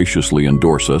and graciously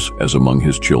endorse us as among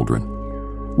his children.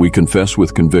 We confess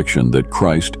with conviction that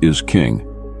Christ is King,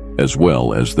 as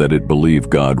well as that it believe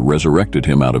God resurrected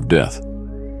him out of death.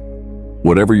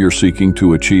 Whatever you're seeking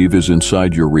to achieve is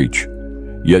inside your reach,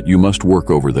 yet you must work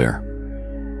over there.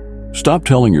 Stop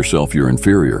telling yourself you're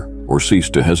inferior or cease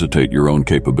to hesitate your own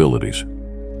capabilities.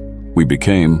 We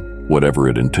became whatever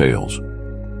it entails.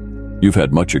 You've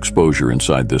had much exposure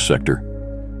inside this sector,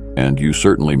 and you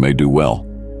certainly may do well.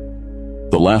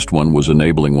 The last one was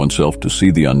enabling oneself to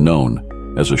see the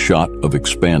unknown as a shot of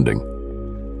expanding.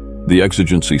 The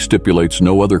exigency stipulates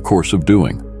no other course of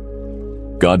doing.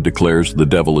 God declares the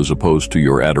devil is opposed to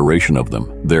your adoration of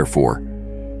them. Therefore,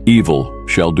 evil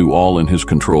shall do all in his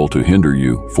control to hinder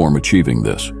you from achieving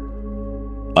this.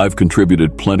 I've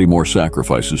contributed plenty more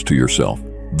sacrifices to yourself.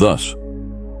 Thus,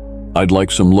 I'd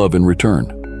like some love in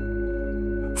return.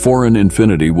 Foreign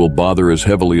infinity will bother as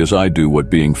heavily as I do what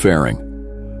being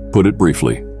faring. Put it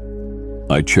briefly,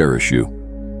 I cherish you.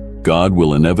 God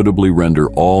will inevitably render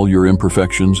all your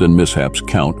imperfections and mishaps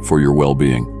count for your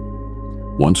well-being.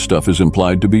 Once stuff is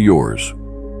implied to be yours,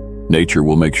 nature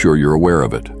will make sure you're aware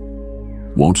of it.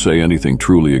 Won't say anything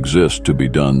truly exists to be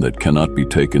done that cannot be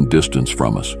taken distance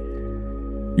from us.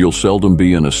 You'll seldom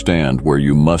be in a stand where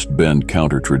you must bend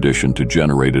counter-tradition to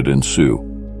generate it ensue.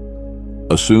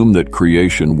 Assume that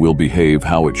creation will behave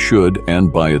how it should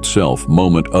and by itself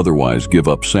moment otherwise give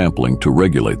up sampling to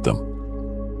regulate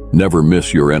them. Never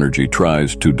miss your energy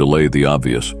tries to delay the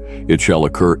obvious. It shall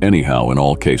occur anyhow in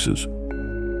all cases.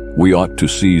 We ought to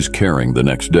seize caring the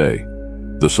next day.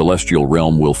 The celestial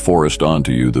realm will forest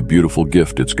onto you the beautiful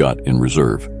gift it's got in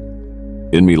reserve.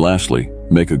 In me, lastly,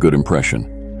 make a good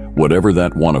impression. Whatever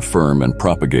that want affirm and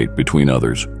propagate between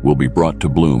others will be brought to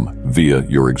bloom via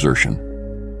your exertion.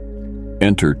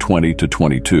 Enter 20 to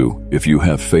 22. If you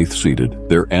have faith seated,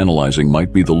 their analyzing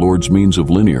might be the Lord's means of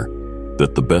linear,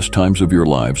 that the best times of your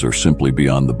lives are simply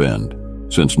beyond the bend,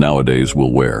 since nowadays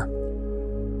will wear.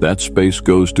 That space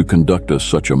goes to conduct us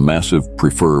such a massive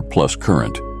prefer plus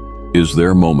current. Is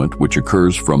their moment which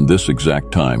occurs from this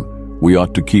exact time. We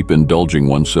ought to keep indulging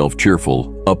oneself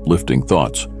cheerful, uplifting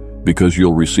thoughts, because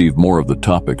you'll receive more of the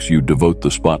topics you devote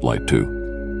the spotlight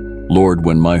to. Lord,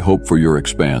 when my hope for your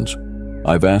expands,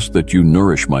 I've asked that you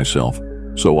nourish myself,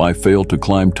 so I fail to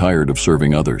climb tired of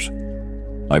serving others.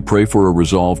 I pray for a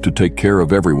resolve to take care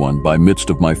of everyone by midst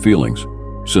of my feelings,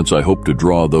 since I hope to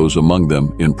draw those among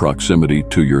them in proximity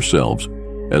to yourselves,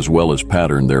 as well as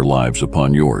pattern their lives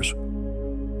upon yours.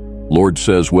 Lord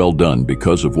says, well done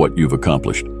because of what you've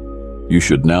accomplished. You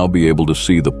should now be able to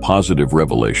see the positive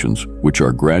revelations which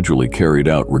are gradually carried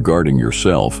out regarding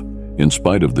yourself, in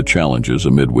spite of the challenges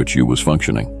amid which you was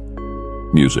functioning.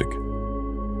 Music.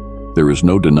 There is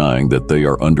no denying that they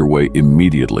are underway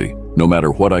immediately. No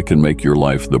matter what I can make your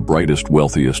life the brightest,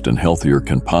 wealthiest, and healthier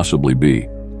can possibly be,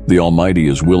 the Almighty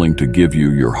is willing to give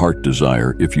you your heart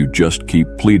desire if you just keep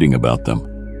pleading about them.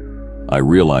 I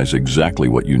realize exactly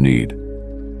what you need.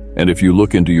 And if you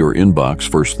look into your inbox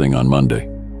first thing on Monday,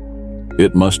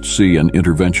 it must see an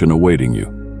intervention awaiting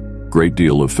you. Great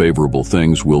deal of favorable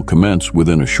things will commence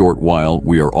within a short while.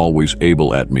 We are always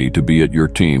able at me to be at your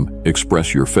team,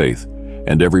 express your faith,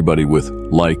 and everybody with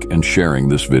like and sharing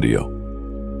this video.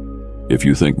 If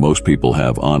you think most people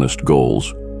have honest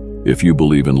goals, if you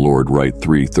believe in Lord, write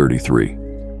 333.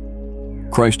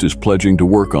 Christ is pledging to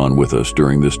work on with us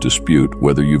during this dispute,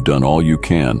 whether you've done all you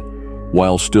can,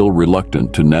 while still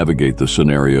reluctant to navigate the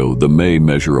scenario the may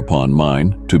measure upon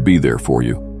mine to be there for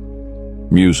you.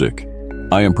 Music.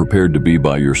 I am prepared to be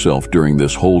by yourself during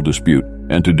this whole dispute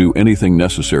and to do anything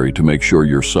necessary to make sure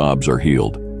your sobs are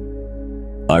healed.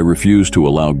 I refuse to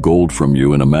allow gold from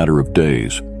you in a matter of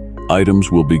days.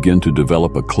 Items will begin to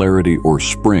develop a clarity or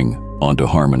spring onto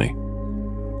harmony.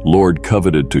 Lord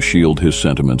coveted to shield his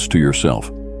sentiments to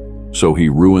yourself, so he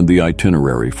ruined the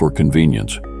itinerary for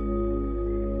convenience.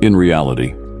 In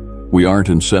reality, we aren't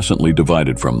incessantly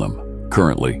divided from them.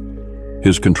 Currently,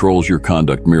 his controls your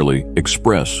conduct merely.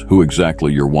 Express who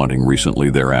exactly you're wanting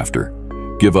recently thereafter.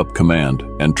 Give up command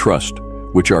and trust,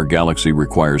 which our galaxy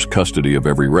requires custody of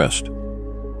every rest.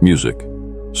 Music.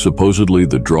 Supposedly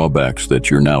the drawbacks that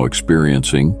you're now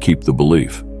experiencing keep the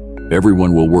belief.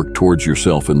 Everyone will work towards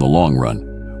yourself in the long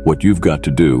run. What you've got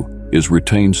to do is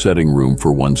retain setting room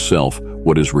for oneself,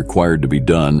 what is required to be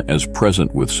done as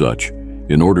present with such.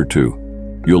 In order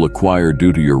to, you'll acquire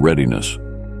due to your readiness.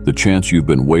 The chance you've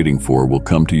been waiting for will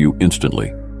come to you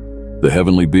instantly. The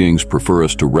heavenly beings prefer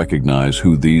us to recognize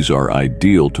who these are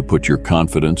ideal to put your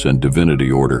confidence and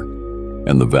divinity order,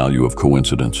 and the value of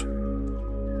coincidence.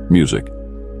 Music.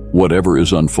 Whatever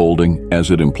is unfolding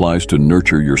as it implies to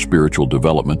nurture your spiritual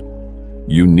development,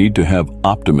 you need to have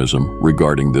optimism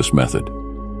regarding this method.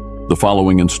 The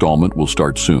following installment will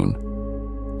start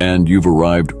soon, and you've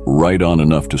arrived right on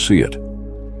enough to see it.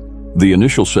 The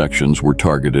initial sections were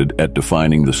targeted at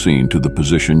defining the scene to the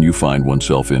position you find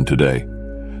oneself in today.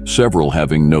 several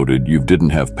having noted you didn't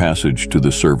have passage to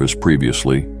the service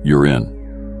previously. You're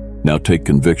in. Now take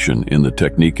conviction in the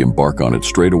technique, embark on it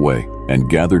straight away, and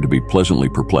gather to be pleasantly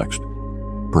perplexed.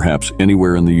 Perhaps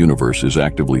anywhere in the universe is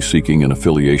actively seeking an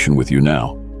affiliation with you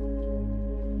now.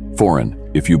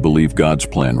 Foreign, if you believe God's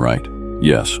plan right.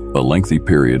 Yes, a lengthy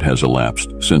period has elapsed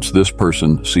since this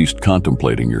person ceased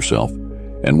contemplating yourself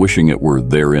and wishing it were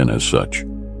therein as such.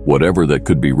 Whatever that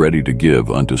could be ready to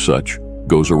give unto such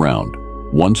goes around.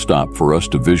 One stop for us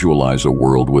to visualize a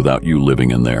world without you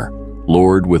living in there.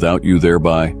 Lord, without you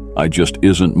thereby, I just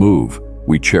isn't move.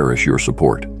 We cherish your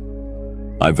support.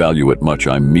 I value it much.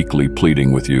 I'm meekly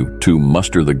pleading with you to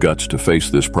muster the guts to face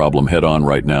this problem head on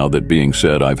right now. That being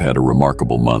said, I've had a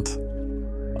remarkable month.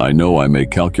 I know I may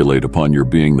calculate upon your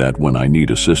being that when I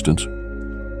need assistance.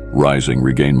 Rising,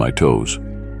 regain my toes.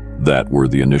 That were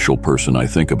the initial person I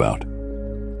think about.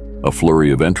 A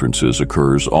flurry of entrances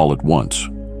occurs all at once.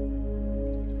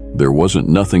 There wasn't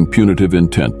nothing punitive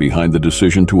intent behind the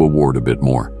decision to award a bit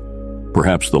more.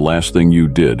 Perhaps the last thing you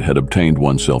did had obtained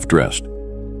oneself dressed.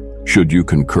 Should you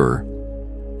concur,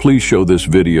 please show this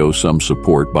video some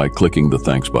support by clicking the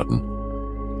thanks button.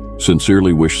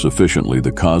 Sincerely wish sufficiently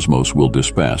the cosmos will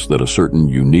dispatch that a certain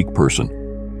unique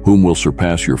person, whom will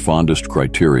surpass your fondest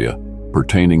criteria,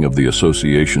 pertaining of the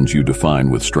associations you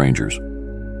define with strangers.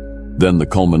 Then the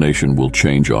culmination will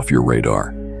change off your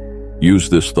radar. Use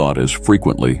this thought as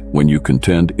frequently when you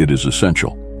contend it is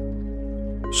essential.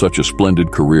 Such a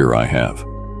splendid career I have.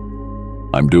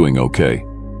 I'm doing okay,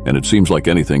 and it seems like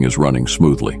anything is running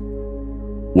smoothly.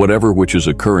 Whatever which is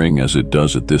occurring as it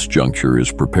does at this juncture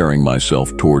is preparing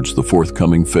myself towards the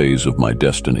forthcoming phase of my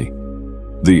destiny.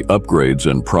 The upgrades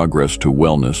and progress to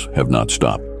wellness have not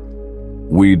stopped.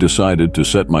 We decided to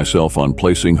set myself on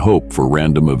placing hope for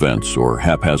random events or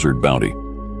haphazard bounty.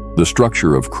 The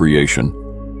structure of creation,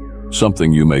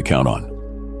 something you may count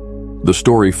on. The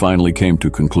story finally came to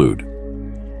conclude.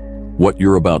 What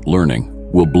you're about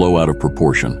learning will blow out of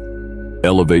proportion.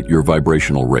 Elevate your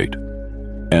vibrational rate,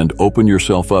 and open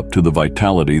yourself up to the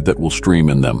vitality that will stream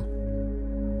in them.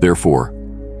 Therefore,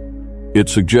 it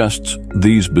suggests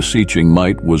these beseeching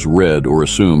might was read or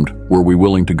assumed were we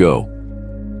willing to go.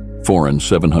 Foreign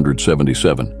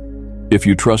 777. If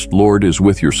you trust Lord is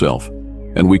with yourself,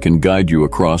 and we can guide you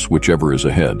across whichever is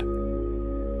ahead.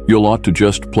 You'll ought to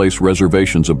just place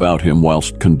reservations about him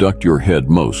whilst conduct your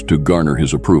head most to garner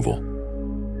his approval.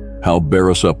 How bear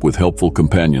us up with helpful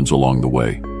companions along the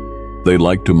way. They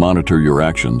like to monitor your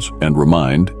actions and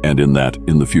remind, and in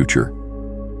the future.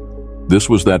 This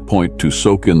was that point to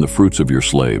soak in the fruits of your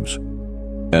slaves,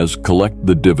 as collect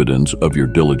the dividends of your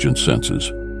diligent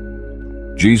senses.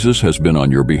 Jesus has been on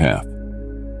your behalf.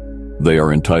 They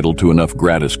are entitled to enough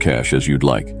gratis cash as you'd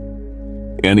like,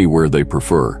 anywhere they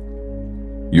prefer.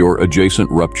 Your adjacent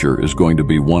rupture is going to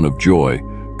be one of joy,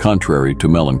 contrary to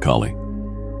melancholy.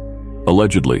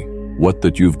 Allegedly, what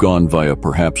that you've gone via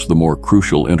perhaps the more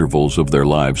crucial intervals of their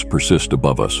lives persist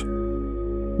above us.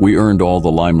 We earned all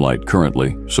the limelight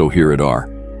currently, so here it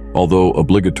are, although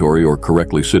obligatory or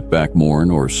correctly sit back, mourn,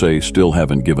 or say still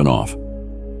haven't given off.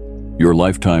 Your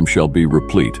lifetime shall be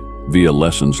replete via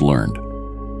lessons learned,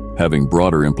 having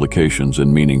broader implications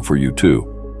and meaning for you too.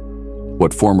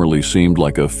 What formerly seemed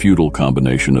like a futile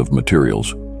combination of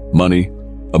materials, money,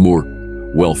 amour,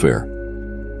 welfare,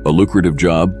 a lucrative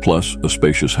job plus a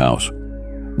spacious house,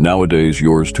 nowadays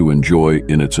yours to enjoy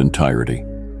in its entirety.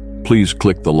 Please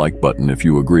click the like button if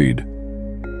you agreed.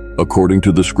 According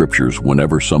to the scriptures,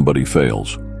 whenever somebody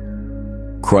fails,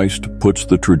 Christ puts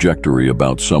the trajectory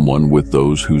about someone with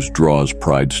those whose draws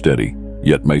pride steady,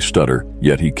 yet may stutter,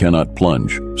 yet he cannot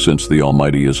plunge, since the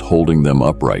Almighty is holding them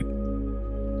upright.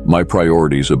 My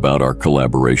priorities about our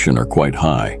collaboration are quite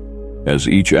high, as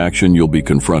each action you'll be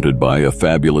confronted by a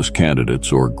fabulous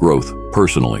candidates or growth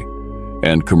personally,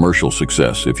 and commercial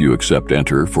success if you accept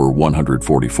enter for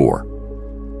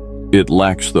 144. It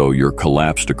lacks though you're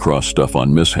collapsed across stuff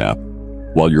on mishap,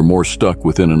 while you're more stuck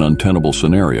within an untenable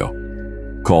scenario.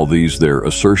 Call these their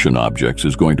assertion objects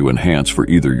is going to enhance for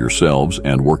either yourselves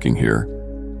and working here.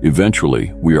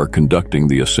 Eventually, we are conducting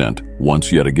the ascent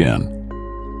once yet again.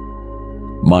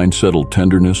 Mind-settled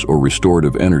tenderness or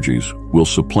restorative energies will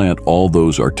supplant all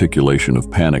those articulation of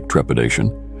panic,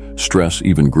 trepidation, stress,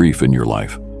 even grief in your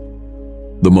life.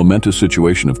 The momentous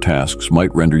situation of tasks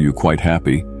might render you quite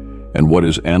happy, and what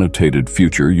is annotated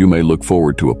future, you may look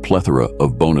forward to a plethora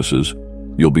of bonuses.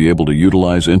 You'll be able to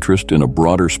utilize interest in a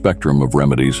broader spectrum of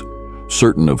remedies,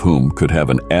 certain of whom could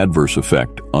have an adverse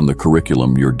effect on the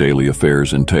curriculum your daily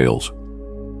affairs entails.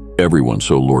 Everyone,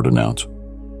 so Lord announce.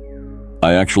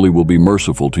 I actually will be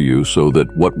merciful to you so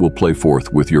that what will play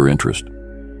forth with your interest.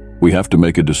 We have to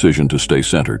make a decision to stay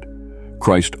centered.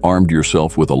 Christ armed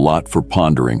yourself with a lot for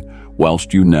pondering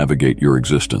whilst you navigate your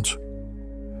existence.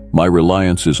 My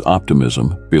reliance is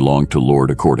optimism, belong to Lord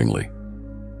accordingly.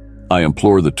 I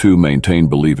implore the two maintain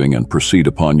believing and proceed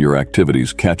upon your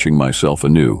activities. Catching myself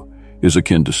anew is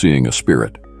akin to seeing a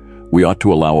spirit. We ought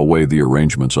to allow away the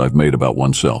arrangements I've made about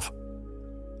oneself.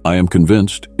 I am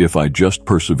convinced if I just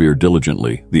persevere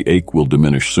diligently, the ache will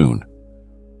diminish soon.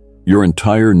 Your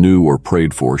entire new or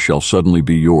prayed for shall suddenly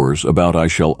be yours. About I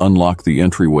shall unlock the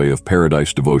entryway of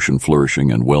paradise, devotion,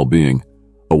 flourishing, and well-being.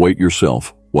 Await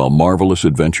yourself, while marvelous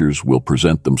adventures will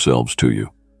present themselves to you.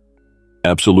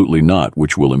 Absolutely not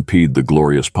which will impede the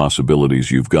glorious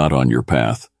possibilities you've got on your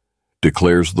path,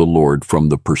 declares the Lord from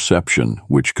the perception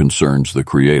which concerns the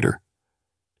Creator.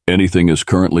 Anything is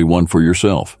currently won for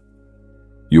yourself.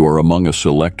 You are among a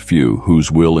select few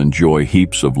whose will enjoy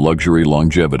heaps of luxury,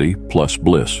 longevity, plus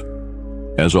bliss.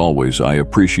 As always, I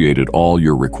appreciate it. All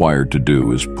you're required to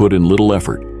do is put in little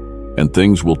effort, and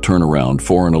things will turn around.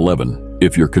 4 and 11.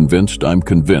 If you're convinced, I'm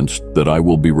convinced that I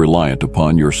will be reliant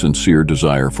upon your sincere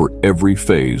desire for every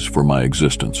phase for my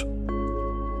existence.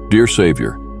 Dear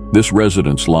Savior, this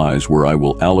residence lies where I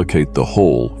will allocate the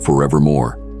whole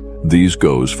forevermore. These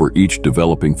goes for each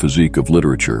developing physique of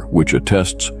literature, which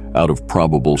attests out of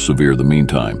probable severe the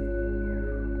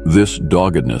meantime. This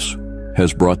doggedness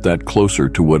has brought that closer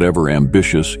to whatever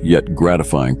ambitious yet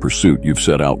gratifying pursuit you've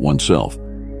set out oneself.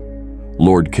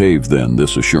 Lord, cave then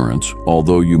this assurance,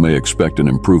 although you may expect an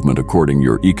improvement according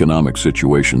your economic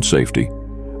situation safety,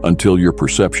 until your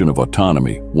perception of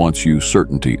autonomy wants you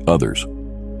certainty others.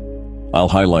 I'll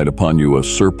highlight upon you a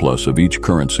surplus of each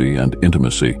currency and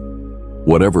intimacy.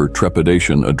 Whatever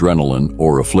trepidation, adrenaline,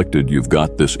 or afflicted you've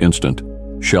got this instant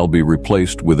shall be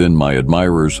replaced within my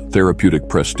admirers' therapeutic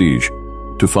prestige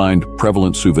to find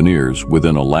prevalent souvenirs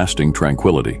within a lasting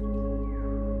tranquility.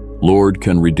 Lord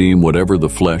can redeem whatever the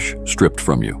flesh stripped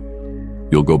from you.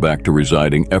 You'll go back to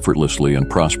residing effortlessly and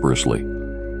prosperously,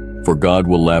 for God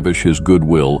will lavish His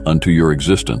goodwill unto your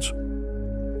existence.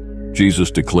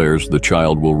 Jesus declares the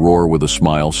child will roar with a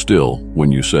smile still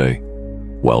when you say,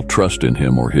 while trust in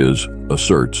Him or His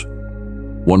asserts,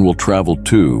 one will travel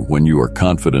too when you are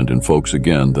confident in folks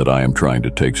again that I am trying to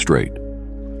take straight.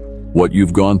 What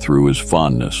you've gone through is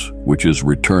fondness, which is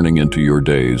returning into your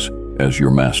days as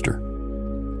your master.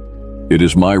 It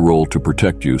is my role to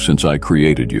protect you since I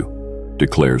created you,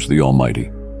 declares the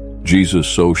Almighty. Jesus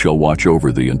so shall watch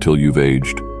over thee until you've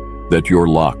aged, that your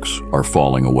locks are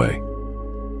falling away.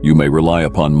 You may rely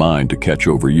upon mine to catch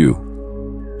over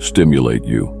you, stimulate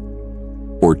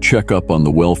you, or check up on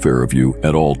the welfare of you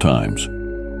at all times.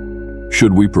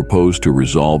 Should we propose to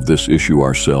resolve this issue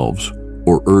ourselves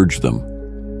or urge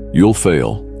them, you'll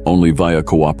fail. Only via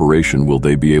cooperation will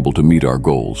they be able to meet our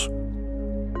goals.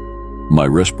 My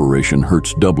respiration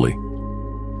hurts doubly.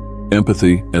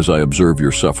 Empathy as I observe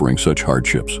your suffering such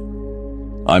hardships.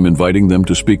 I'm inviting them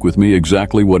to speak with me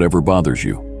exactly whatever bothers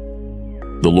you.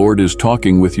 The Lord is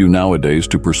talking with you nowadays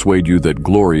to persuade you that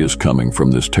glory is coming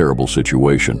from this terrible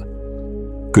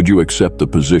situation. Could you accept the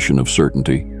position of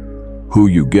certainty? Who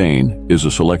you gain is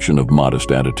a selection of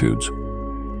modest attitudes.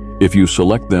 If you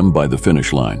select them by the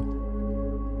finish line,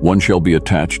 one shall be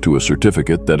attached to a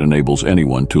certificate that enables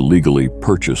anyone to legally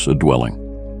purchase a dwelling.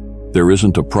 There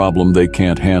isn't a problem they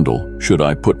can't handle should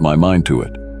I put my mind to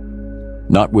it.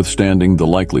 Notwithstanding the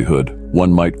likelihood,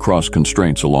 one might cross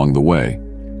constraints along the way.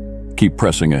 Keep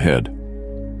pressing ahead.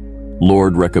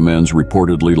 Lord recommends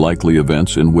reportedly likely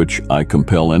events in which I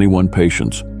compel anyone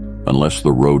patience, unless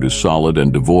the road is solid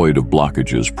and devoid of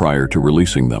blockages prior to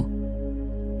releasing them.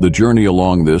 The journey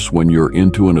along this when you're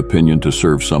into an opinion to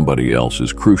serve somebody else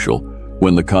is crucial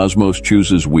when the cosmos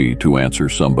chooses we to answer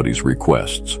somebody's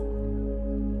requests.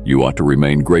 You ought to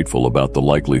remain grateful about the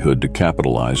likelihood to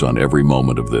capitalize on every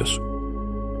moment of this.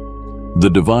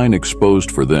 The divine exposed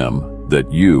for them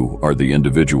that you are the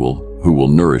individual who will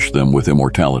nourish them with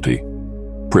immortality,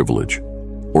 privilege,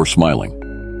 or smiling.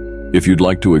 If you'd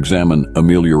like to examine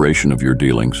amelioration of your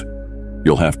dealings,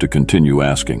 you'll have to continue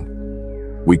asking.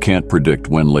 We can't predict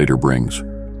when later brings.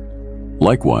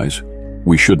 Likewise,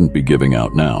 we shouldn't be giving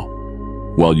out now.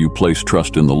 While you place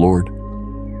trust in the Lord,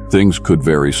 things could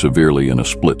vary severely in a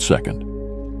split second.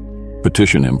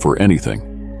 Petition Him for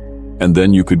anything, and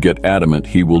then you could get adamant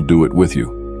He will do it with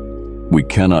you. We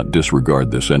cannot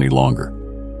disregard this any longer.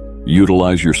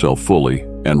 Utilize yourself fully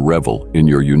and revel in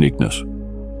your uniqueness.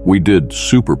 We did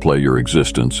superplay your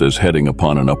existence as heading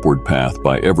upon an upward path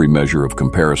by every measure of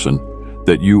comparison,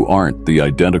 that you aren't the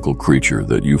identical creature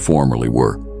that you formerly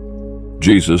were.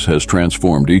 Jesus has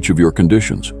transformed each of your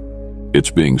conditions.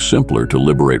 It's being simpler to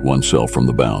liberate oneself from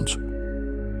the bounds.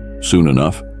 Soon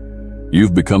enough,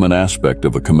 You've become an aspect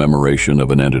of a commemoration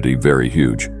of an entity very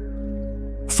huge.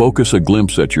 Focus a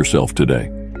glimpse at yourself today.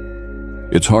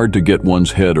 It's hard to get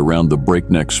one's head around the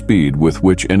breakneck speed with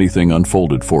which anything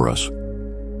unfolded for us.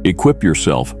 Equip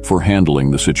yourself for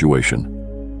handling the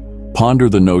situation. Ponder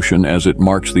the notion as it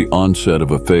marks the onset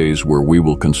of a phase where we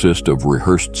will consist of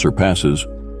rehearsed surpasses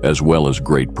as well as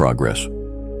great progress.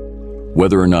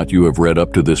 Whether or not you have read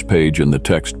up to this page in the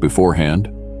text beforehand,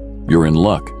 you're in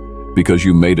luck because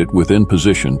you made it within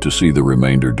position to see the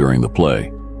remainder during the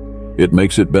play. It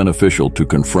makes it beneficial to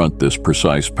confront this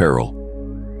precise peril.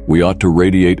 We ought to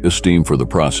radiate esteem for the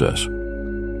process.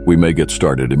 We may get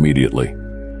started immediately.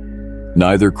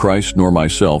 Neither Christ nor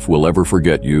myself will ever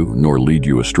forget you nor lead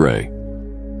you astray.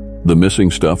 The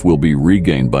missing stuff will be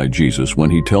regained by Jesus when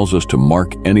he tells us to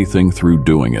mark anything through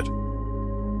doing it.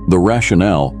 The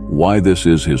rationale why this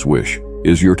is his wish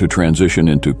is you're to transition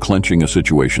into clenching a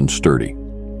situation sturdy.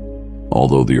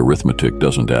 Although the arithmetic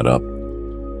doesn't add up,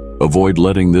 avoid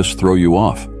letting this throw you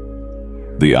off.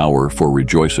 The hour for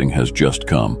rejoicing has just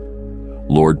come.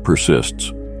 Lord persists,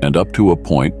 and up to a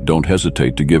point, don't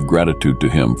hesitate to give gratitude to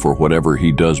him for whatever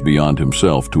he does beyond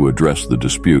himself to address the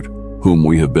dispute, whom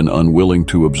we have been unwilling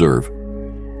to observe.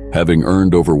 Having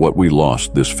earned over what we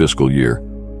lost this fiscal year,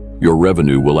 your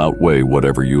revenue will outweigh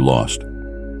whatever you lost.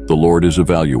 The Lord is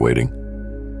evaluating.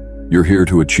 You're here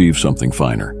to achieve something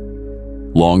finer.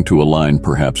 Long to align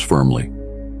perhaps firmly.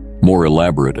 More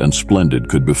elaborate and splendid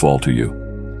could befall to you.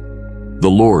 The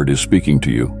Lord is speaking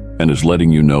to you and is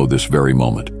letting you know this very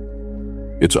moment.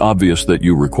 It's obvious that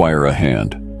you require a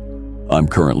hand. I'm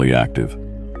currently active.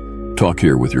 Talk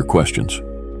here with your questions.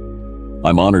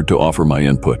 I'm honored to offer my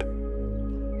input.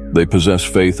 They possess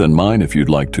faith and mine if you'd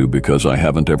like to, because I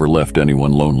haven't ever left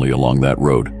anyone lonely along that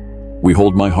road. We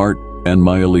hold my heart and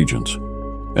my allegiance,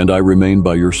 and I remain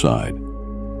by your side.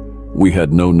 We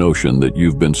had no notion that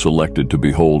you've been selected to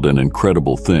behold an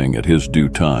incredible thing at his due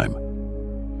time.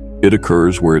 It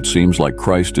occurs where it seems like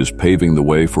Christ is paving the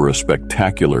way for a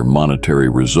spectacular monetary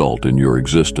result in your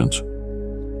existence.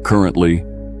 Currently,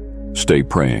 stay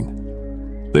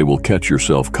praying. They will catch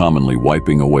yourself commonly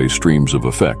wiping away streams of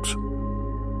effects.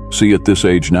 See, at this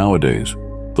age nowadays,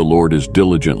 the Lord is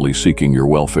diligently seeking your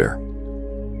welfare.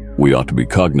 We ought to be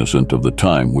cognizant of the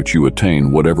time which you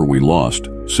attain whatever we lost,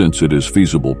 since it is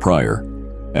feasible prior,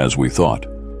 as we thought.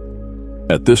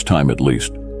 At this time at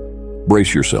least,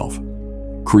 brace yourself.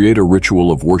 Create a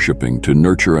ritual of worshiping to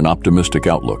nurture an optimistic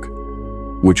outlook,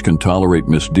 which can tolerate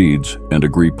misdeeds and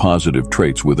agree positive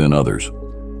traits within others.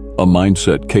 A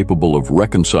mindset capable of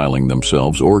reconciling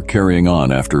themselves or carrying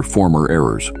on after former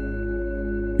errors.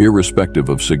 Irrespective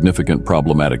of significant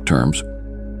problematic terms,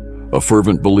 a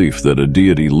fervent belief that a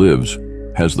deity lives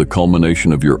has the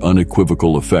culmination of your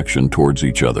unequivocal affection towards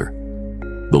each other.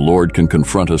 The Lord can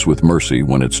confront us with mercy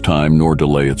when it's time nor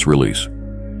delay its release.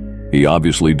 He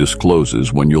obviously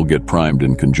discloses when you'll get primed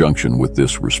in conjunction with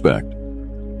this respect.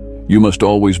 You must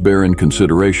always bear in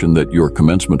consideration that your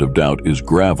commencement of doubt is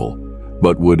gravel,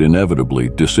 but would inevitably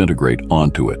disintegrate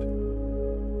onto it.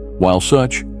 While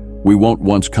such, we won't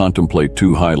once contemplate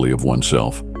too highly of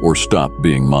oneself or stop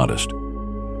being modest.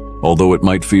 Although it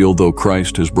might feel though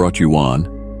Christ has brought you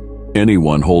on,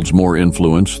 anyone holds more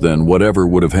influence than whatever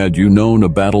would have had you known a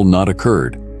battle not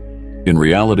occurred. In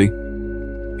reality,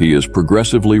 he is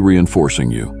progressively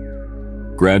reinforcing you.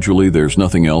 Gradually, there's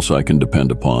nothing else I can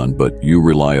depend upon, but you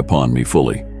rely upon me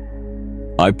fully.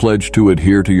 I pledge to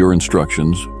adhere to your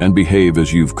instructions and behave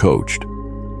as you've coached.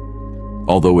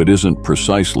 Although it isn't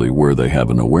precisely where they have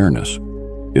an awareness,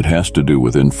 it has to do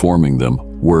with informing them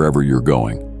wherever you're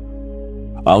going.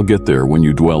 I'll get there when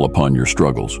you dwell upon your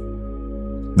struggles.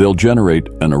 They'll generate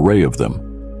an array of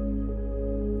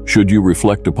them. Should you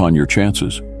reflect upon your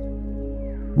chances,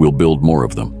 we'll build more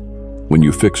of them. When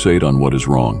you fixate on what is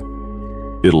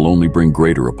wrong, it'll only bring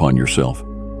greater upon yourself.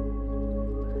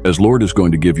 As Lord is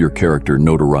going to give your character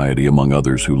notoriety among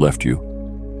others who left you,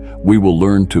 we will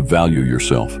learn to value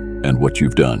yourself and what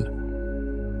you've done.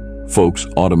 Folks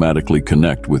automatically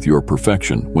connect with your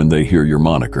perfection when they hear your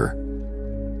moniker.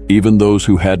 Even those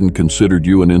who hadn't considered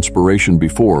you an inspiration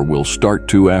before will start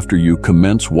to after you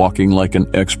commence walking like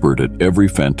an expert at every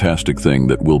fantastic thing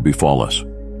that will befall us.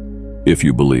 If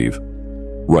you believe.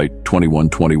 Write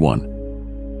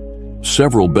 2121.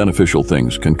 Several beneficial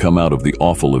things can come out of the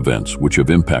awful events which have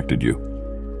impacted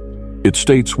you. It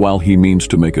states, while he means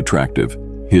to make attractive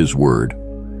his word,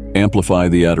 amplify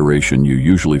the adoration you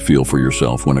usually feel for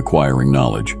yourself when acquiring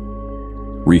knowledge,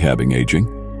 rehabbing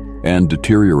aging, and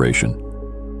deterioration.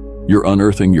 You're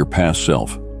unearthing your past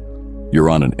self. You're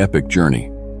on an epic journey.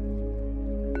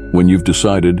 When you've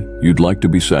decided you'd like to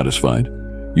be satisfied,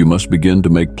 you must begin to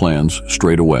make plans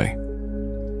straight away.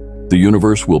 The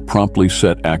universe will promptly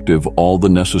set active all the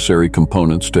necessary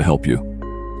components to help you.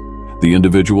 The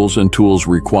individuals and tools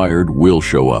required will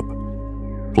show up,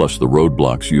 plus the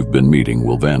roadblocks you've been meeting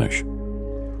will vanish.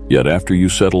 Yet after you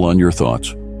settle on your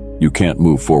thoughts, you can't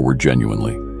move forward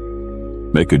genuinely.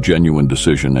 Make a genuine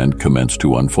decision and commence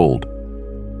to unfold.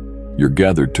 You're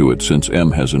gathered to it since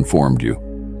M has informed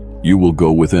you. You will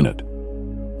go within it.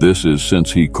 This is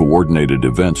since he coordinated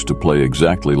events to play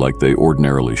exactly like they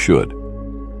ordinarily should.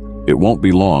 It won't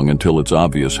be long until it's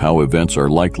obvious how events are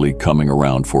likely coming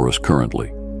around for us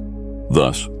currently.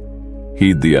 Thus,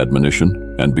 heed the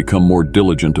admonition and become more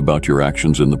diligent about your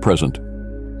actions in the present.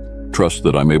 Trust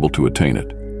that I'm able to attain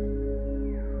it.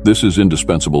 This is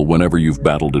indispensable whenever you've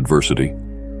battled adversity.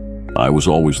 I was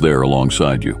always there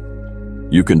alongside you.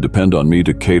 You can depend on me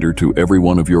to cater to every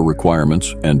one of your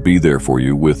requirements and be there for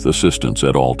you with assistance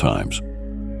at all times.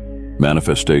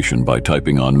 Manifestation by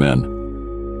typing on men.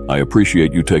 I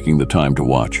appreciate you taking the time to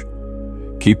watch.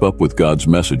 Keep up with God's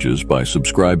messages by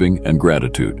subscribing and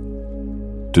gratitude.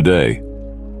 Today,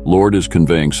 Lord is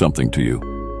conveying something to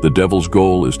you. The devil's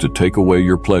goal is to take away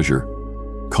your pleasure,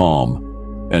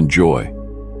 calm, and joy.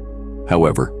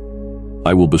 However,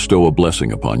 I will bestow a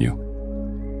blessing upon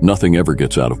you. Nothing ever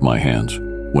gets out of my hands.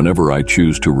 Whenever I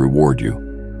choose to reward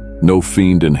you, no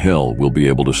fiend in hell will be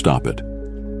able to stop it.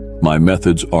 My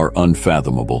methods are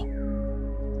unfathomable.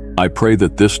 I pray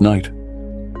that this night,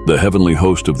 the heavenly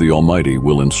host of the Almighty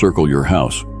will encircle your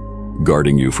house,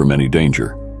 guarding you from any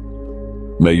danger.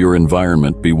 May your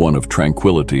environment be one of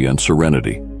tranquility and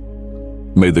serenity.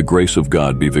 May the grace of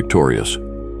God be victorious.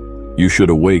 You should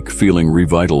awake feeling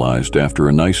revitalized after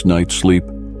a nice night's sleep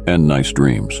and nice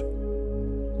dreams.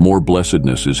 More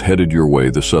blessedness is headed your way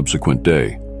the subsequent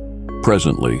day.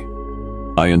 Presently,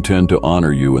 I intend to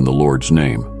honor you in the Lord's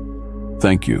name.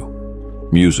 Thank you.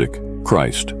 Music,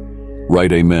 Christ.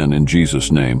 Write amen in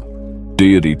Jesus' name.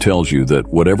 Deity tells you that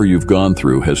whatever you've gone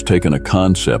through has taken a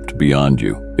concept beyond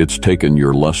you. It's taken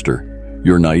your luster,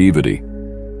 your naivety,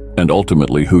 and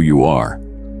ultimately who you are.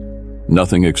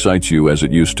 Nothing excites you as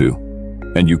it used to,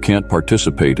 and you can't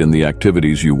participate in the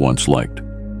activities you once liked.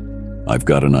 I've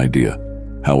got an idea.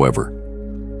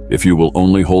 However, if you will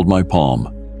only hold my palm,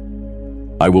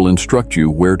 I will instruct you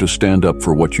where to stand up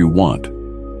for what you want,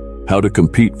 how to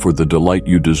compete for the delight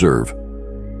you deserve.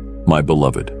 My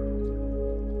beloved,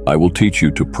 I will teach you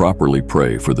to properly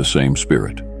pray for the same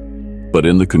spirit. But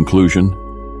in the conclusion,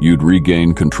 you'd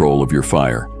regain control of your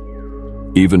fire,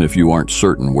 even if you aren't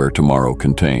certain where tomorrow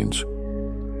contains.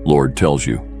 Lord tells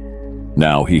you,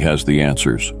 now he has the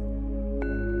answers.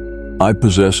 I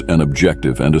possess an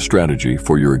objective and a strategy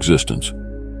for your existence.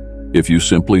 If you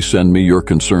simply send me your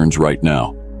concerns right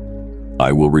now,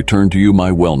 I will return to you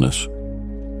my wellness,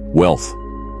 wealth,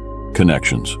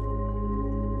 connections,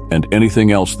 and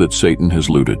anything else that Satan has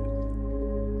looted.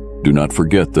 Do not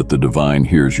forget that the divine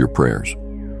hears your prayers.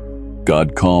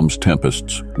 God calms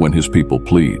tempests when his people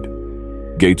plead.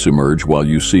 Gates emerge while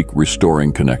you seek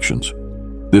restoring connections.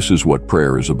 This is what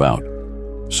prayer is about.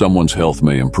 Someone's health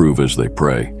may improve as they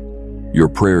pray. Your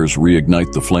prayers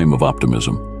reignite the flame of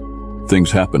optimism.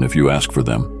 Things happen if you ask for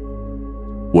them.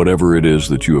 Whatever it is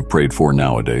that you have prayed for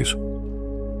nowadays,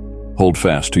 hold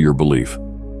fast to your belief.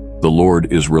 The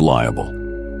Lord is reliable.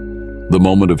 The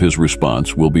moment of his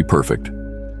response will be perfect.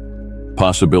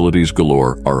 Possibilities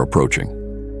galore are approaching.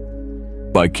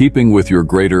 By keeping with your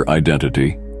greater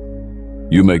identity,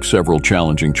 you make several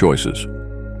challenging choices.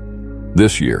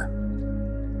 This year,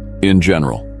 in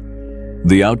general,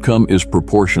 the outcome is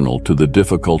proportional to the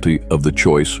difficulty of the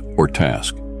choice or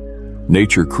task.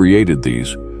 Nature created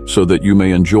these so that you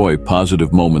may enjoy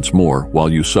positive moments more while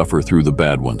you suffer through the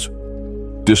bad ones.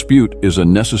 Dispute is a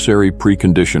necessary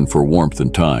precondition for warmth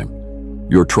and time.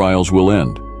 Your trials will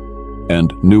end,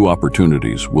 and new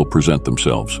opportunities will present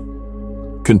themselves.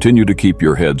 Continue to keep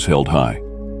your heads held high.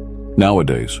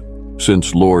 Nowadays,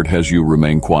 since Lord has you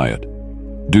remain quiet,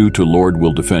 do to Lord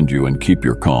will defend you and keep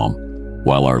your calm,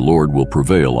 while our Lord will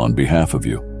prevail on behalf of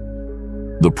you.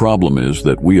 The problem is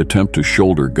that we attempt to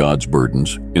shoulder God's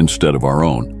burdens instead of our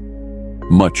own,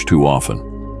 much too often.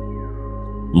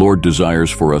 Lord desires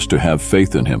for us to have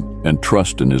faith in him and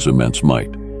trust in his immense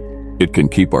might. It can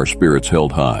keep our spirits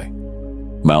held high,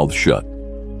 mouths shut,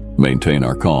 maintain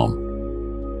our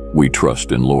calm. We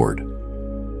trust in Lord.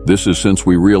 This is since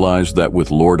we realize that with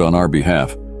Lord on our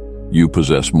behalf, you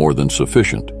possess more than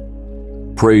sufficient.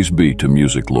 Praise be to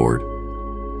music, Lord.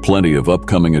 Plenty of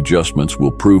upcoming adjustments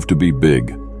will prove to be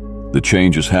big. The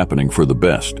change is happening for the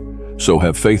best, so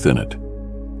have faith in it.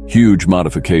 Huge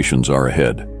modifications are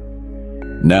ahead.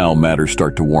 Now matters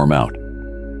start to warm out.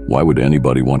 Why would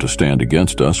anybody want to stand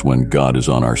against us when God is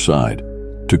on our side?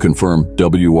 to confirm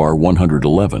WR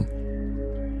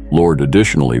 111. Lord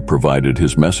additionally provided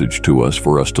his message to us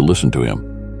for us to listen to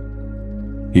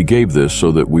him. He gave this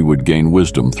so that we would gain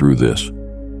wisdom through this.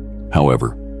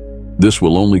 However, this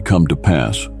will only come to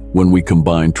pass when we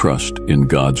combine trust in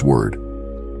God's word.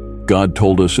 God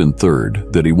told us in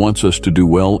 3rd that he wants us to do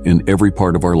well in every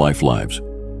part of our lives.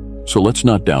 So let's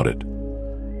not doubt it.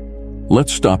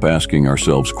 Let's stop asking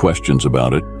ourselves questions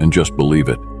about it and just believe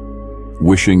it.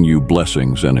 Wishing you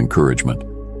blessings and encouragement.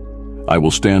 I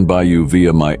will stand by you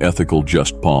via my ethical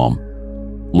just palm,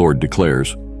 Lord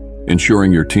declares,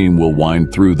 ensuring your team will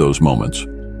wind through those moments.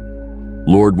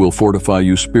 Lord will fortify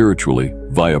you spiritually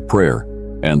via prayer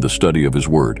and the study of his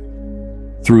word.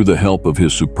 Through the help of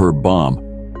his superb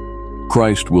balm,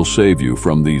 Christ will save you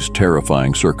from these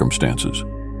terrifying circumstances.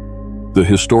 The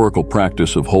historical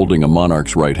practice of holding a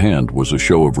monarch's right hand was a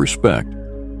show of respect.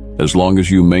 As long as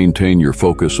you maintain your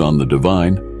focus on the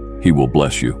divine, he will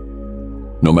bless you,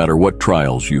 no matter what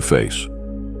trials you face.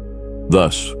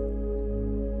 Thus,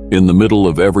 in the middle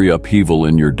of every upheaval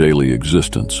in your daily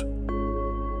existence,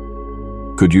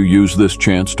 could you use this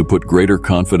chance to put greater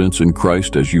confidence in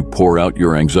Christ as you pour out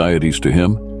your anxieties to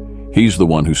him? He's the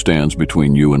one who stands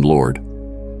between you and Lord.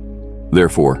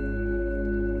 Therefore,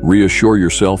 reassure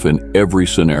yourself in every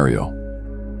scenario,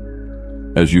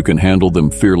 as you can handle them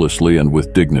fearlessly and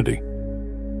with dignity.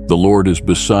 The Lord is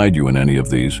beside you in any of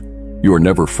these. You are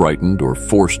never frightened or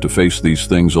forced to face these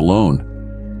things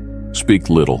alone. Speak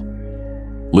little,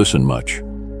 listen much,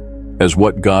 as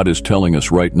what God is telling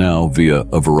us right now via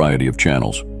a variety of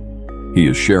channels. He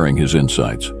is sharing his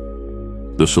insights.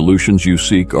 The solutions you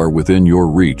seek are within your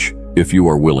reach if you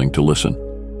are willing to listen.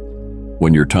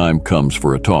 When your time comes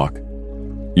for a talk,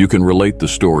 you can relate the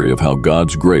story of how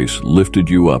God's grace lifted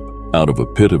you up out of a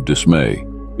pit of dismay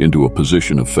into a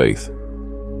position of faith,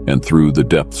 and through the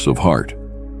depths of heart,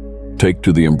 take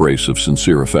to the embrace of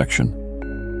sincere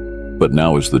affection. But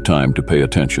now is the time to pay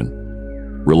attention,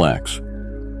 relax,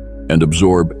 and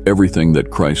absorb everything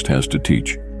that Christ has to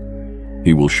teach.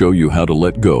 He will show you how to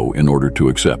let go in order to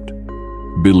accept.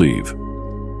 Believe,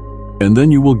 and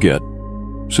then you will get,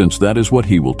 since that is what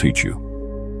he will teach you.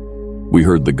 We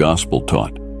heard the gospel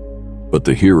taught, but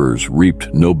the hearers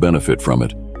reaped no benefit from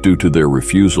it due to their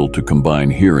refusal to combine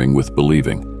hearing with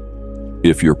believing.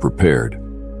 If you're prepared,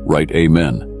 write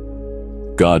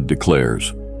Amen. God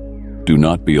declares, do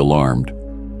not be alarmed.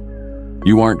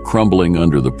 You aren't crumbling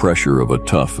under the pressure of a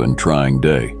tough and trying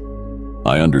day.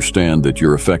 I understand that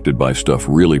you're affected by stuff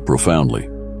really profoundly.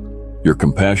 Your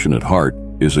compassionate heart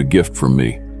is a gift from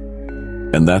me,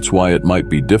 and that's why it might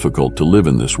be difficult to live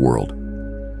in this world,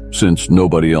 since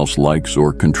nobody else likes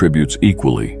or contributes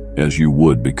equally as you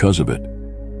would because of it.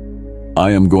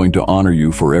 I am going to honor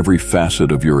you for every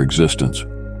facet of your existence.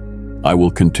 I will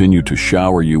continue to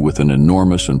shower you with an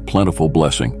enormous and plentiful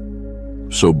blessing.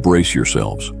 So brace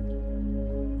yourselves.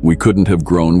 We couldn't have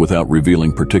grown without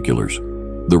revealing particulars.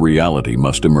 The reality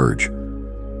must emerge.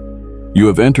 You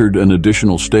have entered an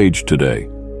additional stage today.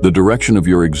 The direction of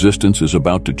your existence is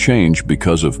about to change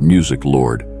because of music,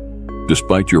 Lord.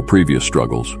 Despite your previous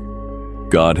struggles,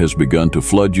 God has begun to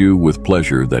flood you with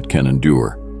pleasure that can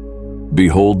endure.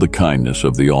 Behold the kindness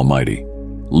of the Almighty.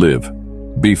 Live.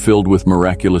 Be filled with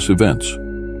miraculous events.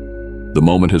 The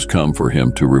moment has come for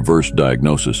him to reverse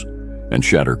diagnosis and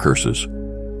shatter curses.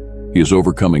 He is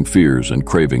overcoming fears and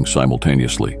cravings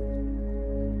simultaneously.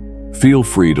 Feel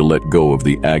free to let go of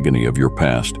the agony of your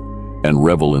past and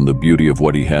revel in the beauty of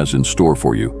what he has in store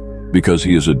for you, because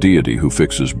he is a deity who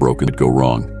fixes broken that go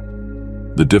wrong.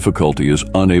 The difficulty is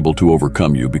unable to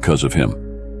overcome you because of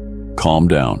him. Calm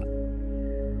down.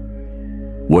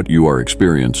 What you are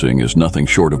experiencing is nothing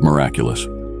short of miraculous.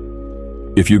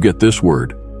 If you get this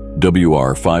word,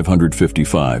 WR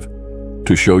 555,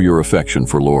 to show your affection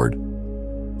for Lord,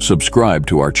 subscribe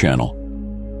to our channel.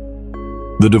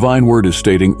 The divine word is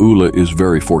stating Ula is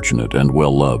very fortunate and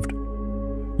well-loved.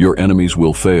 Your enemies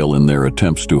will fail in their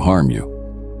attempts to harm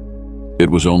you. It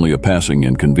was only a passing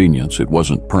inconvenience, it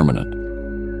wasn't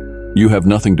permanent. You have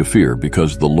nothing to fear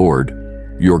because the Lord,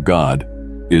 your God,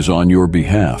 is on your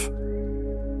behalf.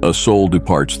 A soul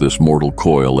departs this mortal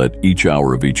coil at each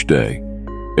hour of each day.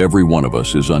 Every one of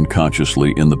us is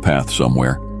unconsciously in the path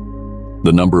somewhere.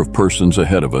 The number of persons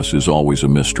ahead of us is always a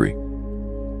mystery.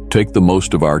 Take the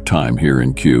most of our time here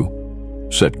in Q.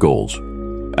 Set goals.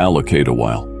 Allocate a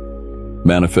while.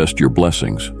 Manifest your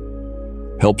blessings.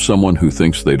 Help someone who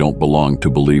thinks they don't belong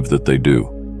to believe that they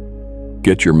do.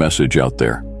 Get your message out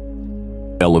there.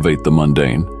 Elevate the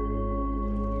mundane.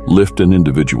 Lift an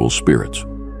individual's spirits.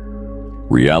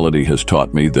 Reality has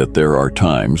taught me that there are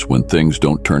times when things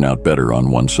don't turn out better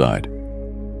on one side.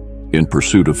 In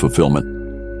pursuit of fulfillment,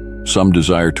 Some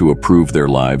desire to approve their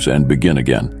lives and begin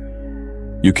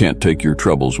again. You can't take your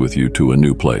troubles with you to a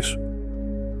new place.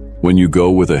 When you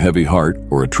go with a heavy heart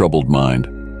or a troubled mind,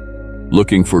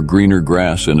 looking for greener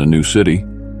grass in a new city,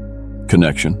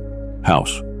 connection,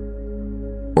 house,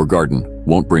 or garden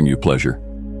won't bring you pleasure.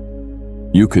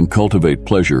 You can cultivate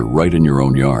pleasure right in your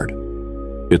own yard.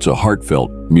 It's a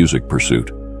heartfelt music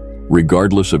pursuit.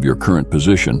 Regardless of your current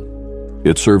position,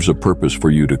 it serves a purpose for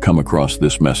you to come across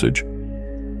this message.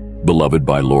 Beloved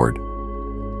by Lord,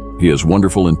 He has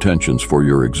wonderful intentions for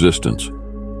your existence,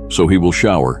 so He will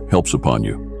shower helps upon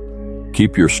you.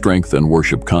 Keep your strength and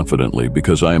worship confidently,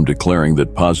 because I am declaring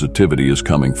that positivity is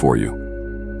coming for you.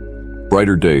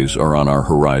 Brighter days are on our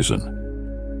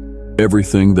horizon.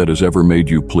 Everything that has ever made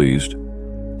you pleased,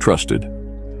 trusted,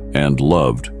 and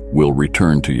loved will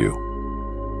return to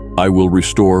you. I will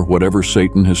restore whatever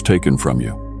Satan has taken from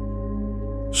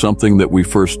you. Something that we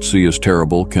first see as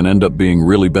terrible can end up being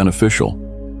really beneficial.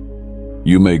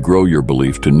 You may grow your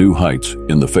belief to new heights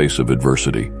in the face of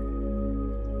adversity.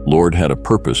 Lord had a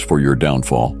purpose for your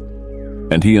downfall,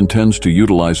 and He intends to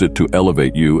utilize it to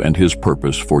elevate you and His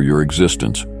purpose for your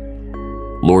existence.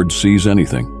 Lord sees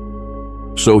anything,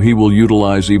 so He will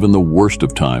utilize even the worst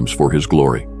of times for His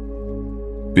glory.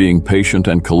 Being patient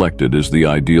and collected is the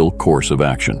ideal course of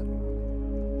action.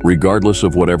 Regardless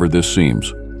of whatever this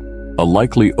seems, a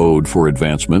likely ode for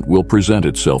advancement will present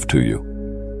itself to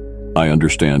you. I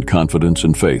understand confidence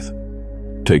and faith.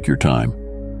 Take your time.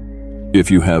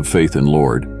 If you have faith in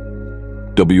Lord,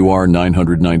 WR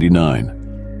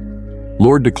 999.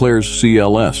 Lord declares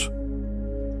CLS.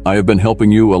 I have been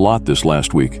helping you a lot this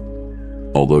last week,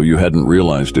 although you hadn't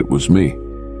realized it was me.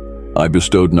 I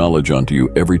bestowed knowledge onto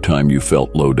you every time you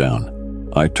felt low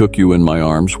down. I took you in my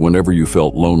arms whenever you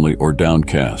felt lonely or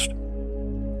downcast.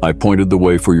 I pointed the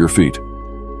way for your feet.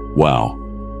 Wow,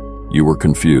 you were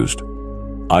confused.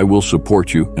 I will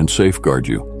support you and safeguard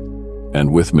you.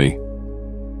 And with me,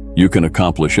 you can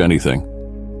accomplish anything.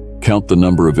 Count the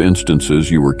number of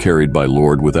instances you were carried by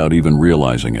Lord without even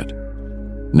realizing it.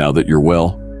 Now that you're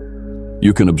well,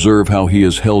 you can observe how He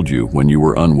has held you when you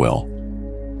were unwell.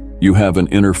 You have an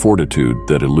inner fortitude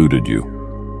that eluded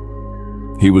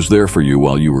you. He was there for you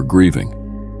while you were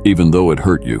grieving, even though it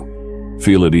hurt you.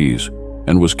 Feel at ease,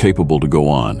 and was capable to go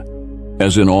on.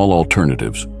 As in all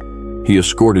alternatives, He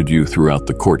escorted you throughout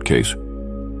the court case,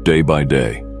 day by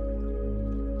day.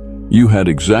 You had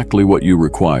exactly what you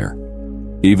require,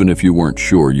 even if you weren't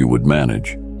sure you would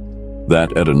manage.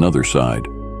 That at another side,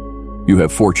 you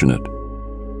have fortunate,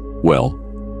 well,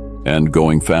 and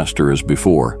going faster as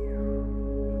before.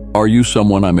 Are you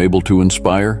someone I'm able to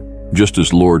inspire? Just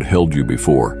as Lord held you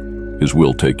before, His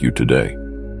will take you today.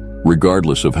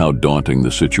 Regardless of how daunting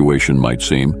the situation might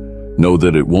seem, know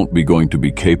that it won't be going to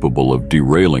be capable of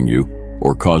derailing you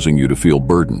or causing you to feel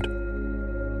burdened.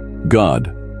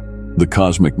 God, the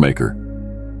cosmic maker,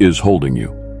 is holding you.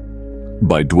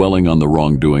 By dwelling on the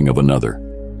wrongdoing of another,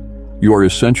 you are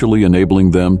essentially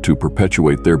enabling them to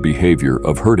perpetuate their behavior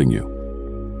of hurting you.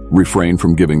 Refrain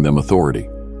from giving them authority.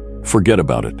 Forget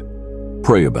about it.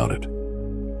 Pray about it.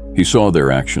 He saw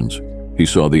their actions. He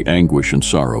saw the anguish and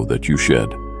sorrow that you shed.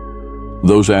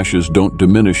 Those ashes don't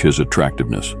diminish His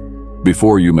attractiveness.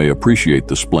 Before you may appreciate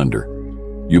the splendor,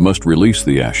 you must release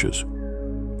the ashes.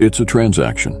 It's a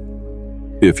transaction.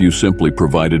 If you simply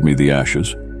provided me the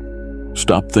ashes,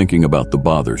 stop thinking about the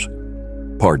bothers,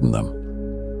 pardon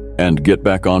them, and get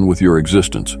back on with your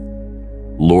existence.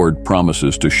 Lord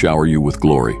promises to shower you with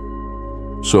glory.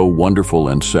 So wonderful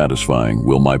and satisfying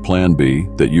will my plan be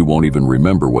that you won't even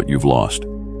remember what you've lost.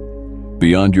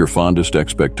 Beyond your fondest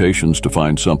expectations, to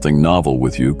find something novel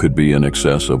with you could be in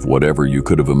excess of whatever you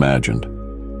could have imagined.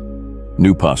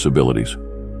 New possibilities,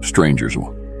 strangers,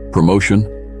 promotion,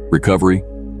 recovery,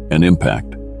 and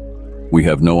impact. We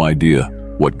have no idea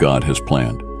what God has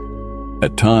planned.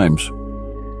 At times,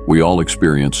 we all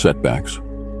experience setbacks,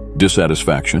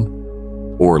 dissatisfaction,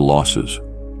 or losses.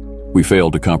 We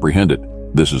fail to comprehend it.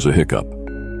 This is a hiccup.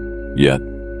 Yet,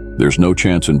 there's no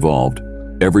chance involved.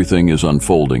 Everything is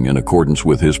unfolding in accordance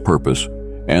with His purpose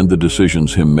and the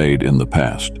decisions Him made in the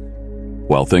past.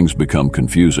 While things become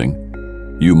confusing,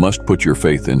 you must put your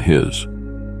faith in His.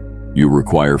 You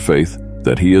require faith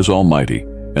that He is almighty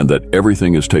and that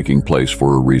everything is taking place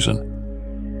for a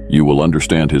reason. You will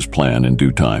understand His plan in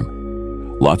due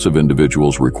time. Lots of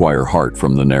individuals require heart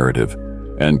from the narrative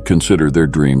and consider their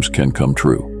dreams can come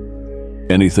true.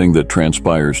 Anything that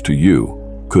transpires to you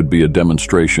could be a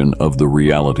demonstration of the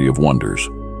reality of wonders,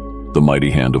 the mighty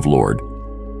hand of Lord,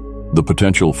 the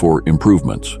potential for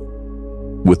improvements.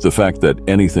 With the fact that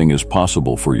anything is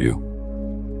possible for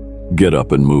you, get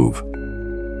up and move.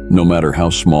 No matter how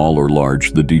small or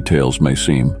large the details may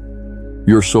seem,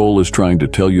 your soul is trying to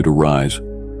tell you to rise,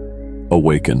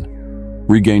 awaken,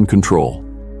 regain control,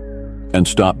 and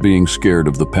stop being scared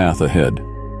of the path ahead.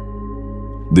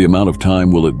 The amount of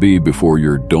time will it be before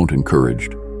you're don't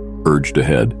encouraged, urged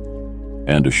ahead,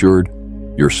 and assured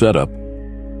your setup,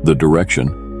 the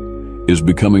direction, is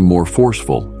becoming more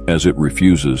forceful as it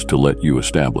refuses to let you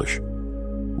establish,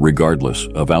 regardless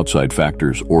of outside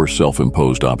factors or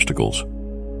self-imposed obstacles.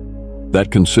 That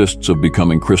consists of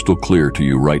becoming crystal clear to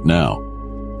you right now.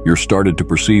 You're started to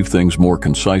perceive things more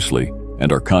concisely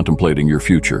and are contemplating your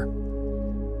future.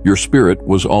 Your spirit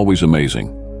was always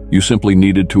amazing. You simply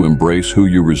needed to embrace who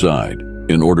you reside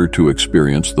in order to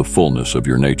experience the fullness of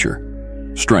your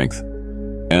nature, strength,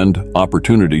 and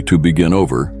opportunity to begin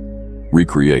over,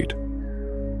 recreate,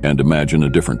 and imagine a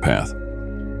different path.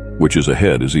 Which is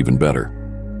ahead is even better.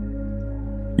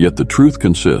 Yet the truth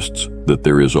consists that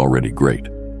there is already great.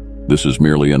 This is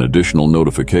merely an additional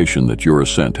notification that your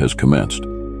ascent has commenced.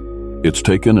 It's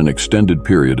taken an extended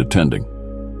period attending,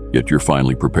 yet you're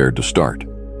finally prepared to start.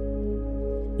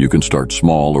 You can start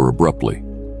small or abruptly,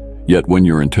 yet when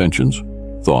your intentions,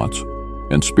 thoughts,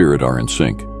 and spirit are in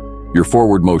sync, your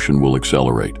forward motion will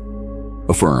accelerate.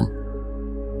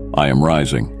 Affirm, I am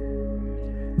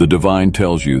rising. The divine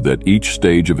tells you that each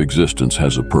stage of existence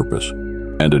has a purpose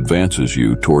and advances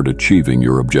you toward achieving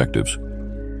your objectives.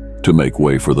 To make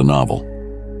way for the novel.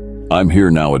 I'm here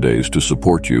nowadays to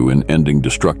support you in ending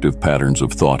destructive patterns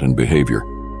of thought and behavior.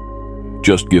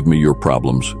 Just give me your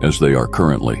problems as they are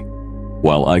currently,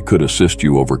 while I could assist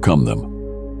you overcome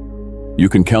them. You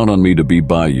can count on me to be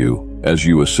by you as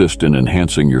you assist in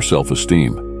enhancing your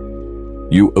self-esteem.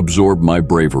 You absorb my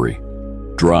bravery,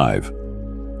 drive,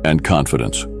 and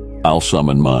confidence. I'll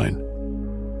summon mine.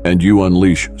 And you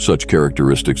unleash such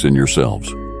characteristics in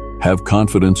yourselves. Have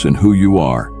confidence in who you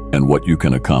are and what you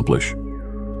can accomplish,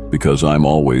 because I'm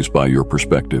always by your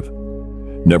perspective.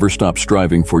 Never stop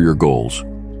striving for your goals,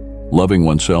 loving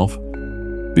oneself,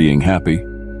 being happy,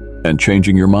 and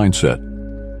changing your mindset.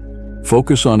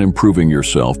 Focus on improving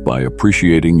yourself by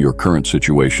appreciating your current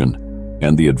situation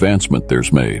and the advancement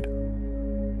there's made.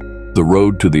 The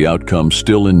road to the outcome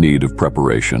still in need of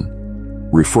preparation.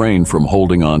 Refrain from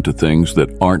holding on to things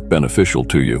that aren't beneficial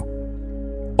to you.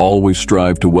 Always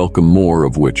strive to welcome more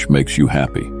of which makes you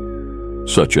happy,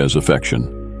 such as affection,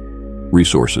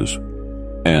 resources,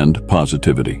 and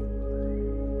positivity.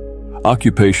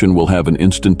 Occupation will have an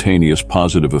instantaneous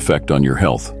positive effect on your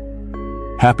health,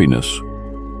 happiness,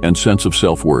 and sense of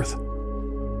self-worth.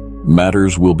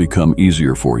 Matters will become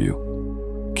easier for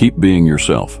you. Keep being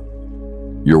yourself.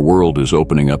 Your world is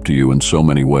opening up to you in so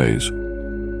many ways.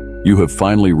 You have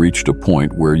finally reached a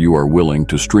point where you are willing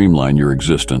to streamline your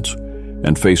existence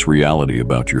and face reality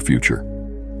about your future.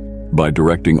 By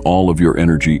directing all of your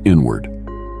energy inward,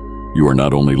 you are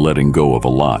not only letting go of a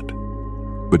lot,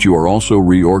 but you are also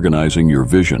reorganizing your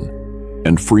vision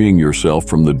and freeing yourself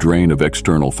from the drain of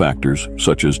external factors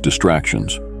such as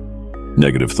distractions,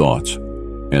 negative thoughts,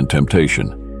 and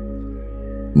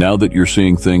temptation. Now that you're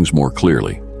seeing things more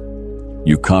clearly,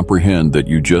 you comprehend that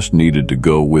you just needed to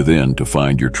go within to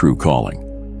find your true calling.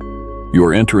 You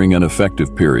are entering an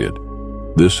effective period.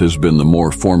 This has been the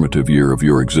more formative year of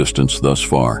your existence thus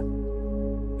far,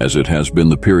 as it has been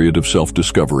the period of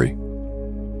self-discovery.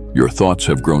 Your thoughts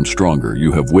have grown stronger.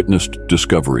 You have witnessed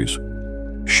discoveries,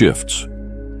 shifts,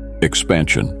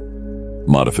 expansion,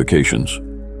 modifications,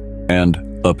 and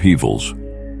upheavals.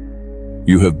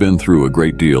 You have been through a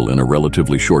great deal in a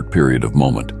relatively short period of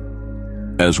moment,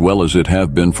 as well as it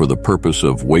have been for the purpose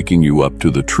of waking you up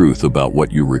to the truth about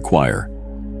what you require,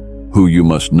 who you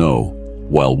must know,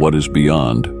 while what is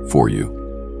beyond for you.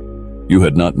 You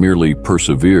had not merely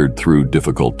persevered through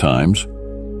difficult times,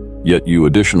 yet you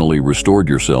additionally restored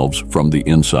yourselves from the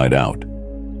inside out.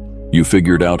 You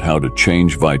figured out how to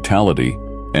change vitality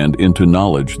and into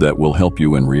knowledge that will help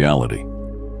you in reality.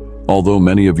 Although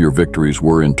many of your victories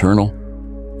were internal,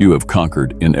 you have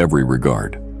conquered in every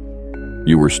regard.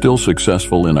 You were still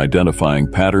successful in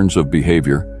identifying patterns of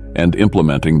behavior and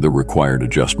implementing the required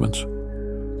adjustments.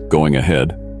 Going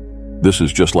ahead, this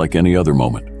is just like any other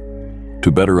moment.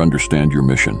 To better understand your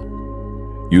mission,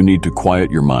 you need to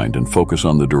quiet your mind and focus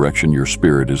on the direction your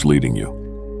spirit is leading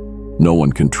you. No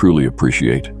one can truly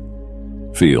appreciate,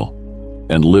 feel,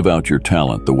 and live out your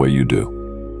talent the way you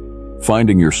do.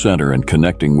 Finding your center and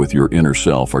connecting with your inner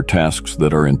self are tasks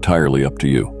that are entirely up to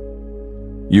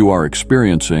you. You are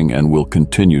experiencing and will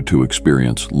continue to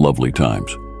experience lovely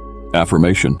times.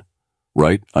 Affirmation,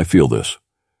 right? I feel this.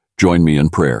 Join me in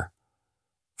prayer.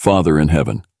 Father in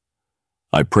heaven,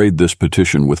 I prayed this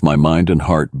petition with my mind and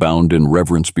heart bound in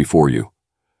reverence before you.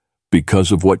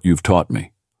 because of what you've taught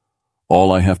me.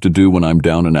 All I have to do when I'm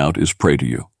down and out is pray to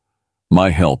you. My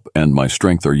help and my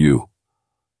strength are you,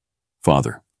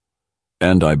 Father,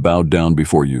 and I bowed down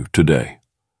before you today.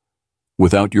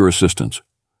 Without your assistance,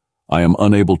 I am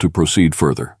unable to proceed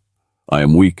further. I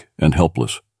am weak and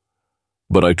helpless,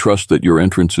 but I trust that your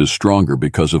entrance is stronger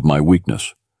because of my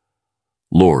weakness.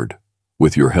 Lord,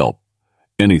 with your help,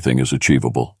 anything is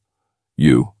achievable.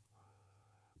 You,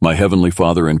 my Heavenly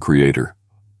Father and Creator,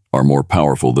 are more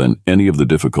powerful than any of the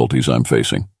difficulties I'm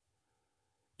facing.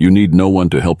 You need no one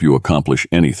to help you accomplish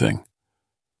anything,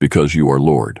 because you are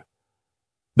Lord.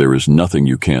 There is nothing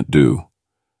you can't do,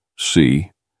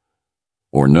 see,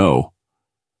 or know.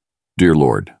 Dear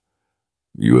Lord,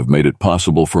 you have made it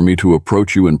possible for me to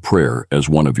approach you in prayer as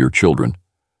one of your children,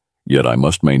 yet I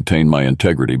must maintain my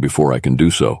integrity before I can do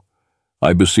so.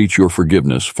 I beseech your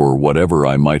forgiveness for whatever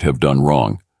I might have done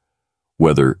wrong,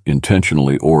 whether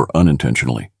intentionally or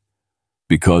unintentionally,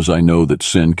 because I know that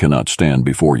sin cannot stand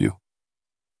before you.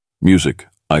 Music,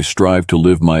 I strive to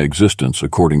live my existence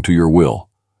according to your will,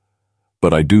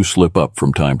 but I do slip up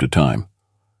from time to time.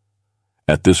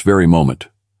 At this very moment,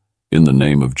 in the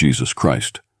name of Jesus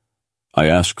Christ, I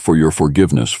ask for your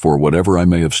forgiveness for whatever I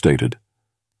may have stated,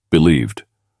 believed,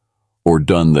 or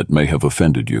done that may have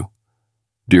offended you.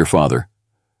 Dear Father,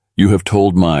 you have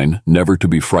told mine never to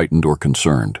be frightened or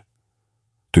concerned,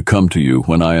 to come to you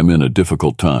when I am in a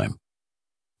difficult time.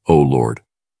 O Lord,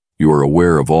 you are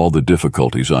aware of all the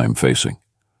difficulties I am facing.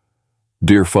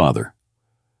 Dear Father,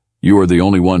 you are the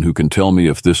only one who can tell me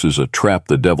if this is a trap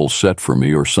the devil set for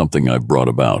me or something I've brought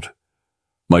about.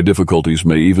 My difficulties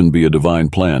may even be a divine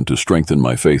plan to strengthen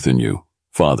my faith in you.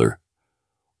 Father,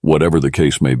 whatever the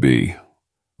case may be,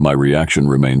 my reaction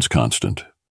remains constant.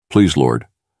 Please, Lord,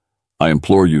 I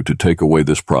implore you to take away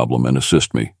this problem and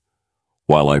assist me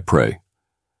while I pray.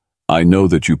 I know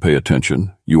that you pay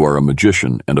attention, you are a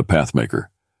magician and a pathmaker,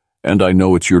 and I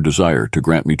know it's your desire to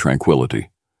grant me tranquility.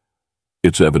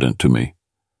 It's evident to me.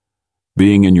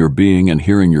 Being in your being and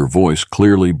hearing your voice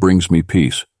clearly brings me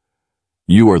peace.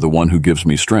 You are the one who gives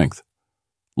me strength.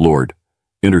 Lord,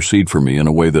 intercede for me in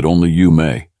a way that only you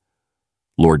may.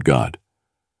 Lord God,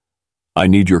 I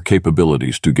need your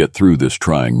capabilities to get through this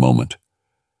trying moment.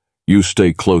 You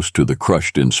stay close to the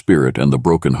crushed in spirit and the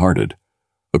broken-hearted,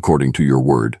 according to your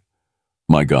word.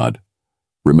 My God,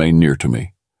 remain near to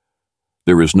me.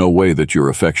 There is no way that your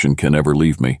affection can ever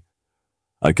leave me.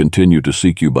 I continue to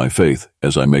seek you by faith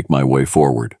as I make my way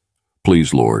forward.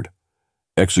 Please, Lord,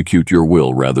 execute your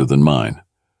will rather than mine.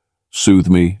 Soothe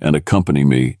me and accompany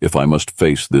me if I must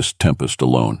face this tempest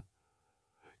alone.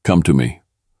 Come to me.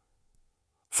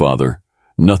 Father,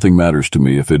 nothing matters to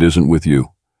me if it isn't with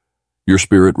you. Your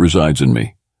Spirit resides in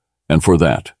me, and for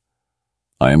that,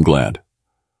 I am glad.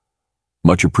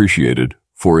 Much appreciated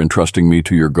for entrusting me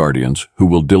to your guardians who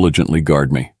will diligently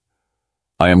guard me.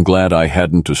 I am glad I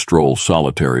hadn't to stroll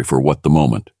solitary for what the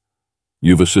moment.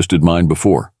 You've assisted mine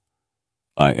before.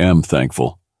 I am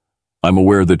thankful. I'm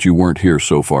aware that you weren't here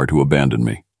so far to abandon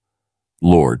me.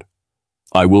 Lord,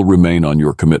 I will remain on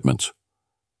your commitments.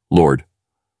 Lord,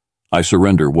 I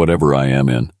surrender whatever I am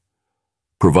in.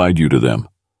 Provide you to them.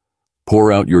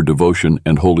 Pour out your devotion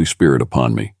and Holy Spirit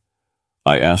upon me.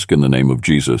 I ask in the name of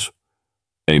Jesus.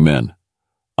 Amen.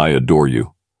 I adore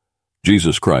you.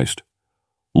 Jesus Christ,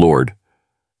 Lord,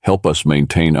 help us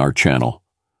maintain our channel.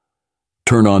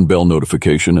 Turn on bell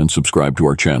notification and subscribe to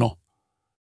our channel.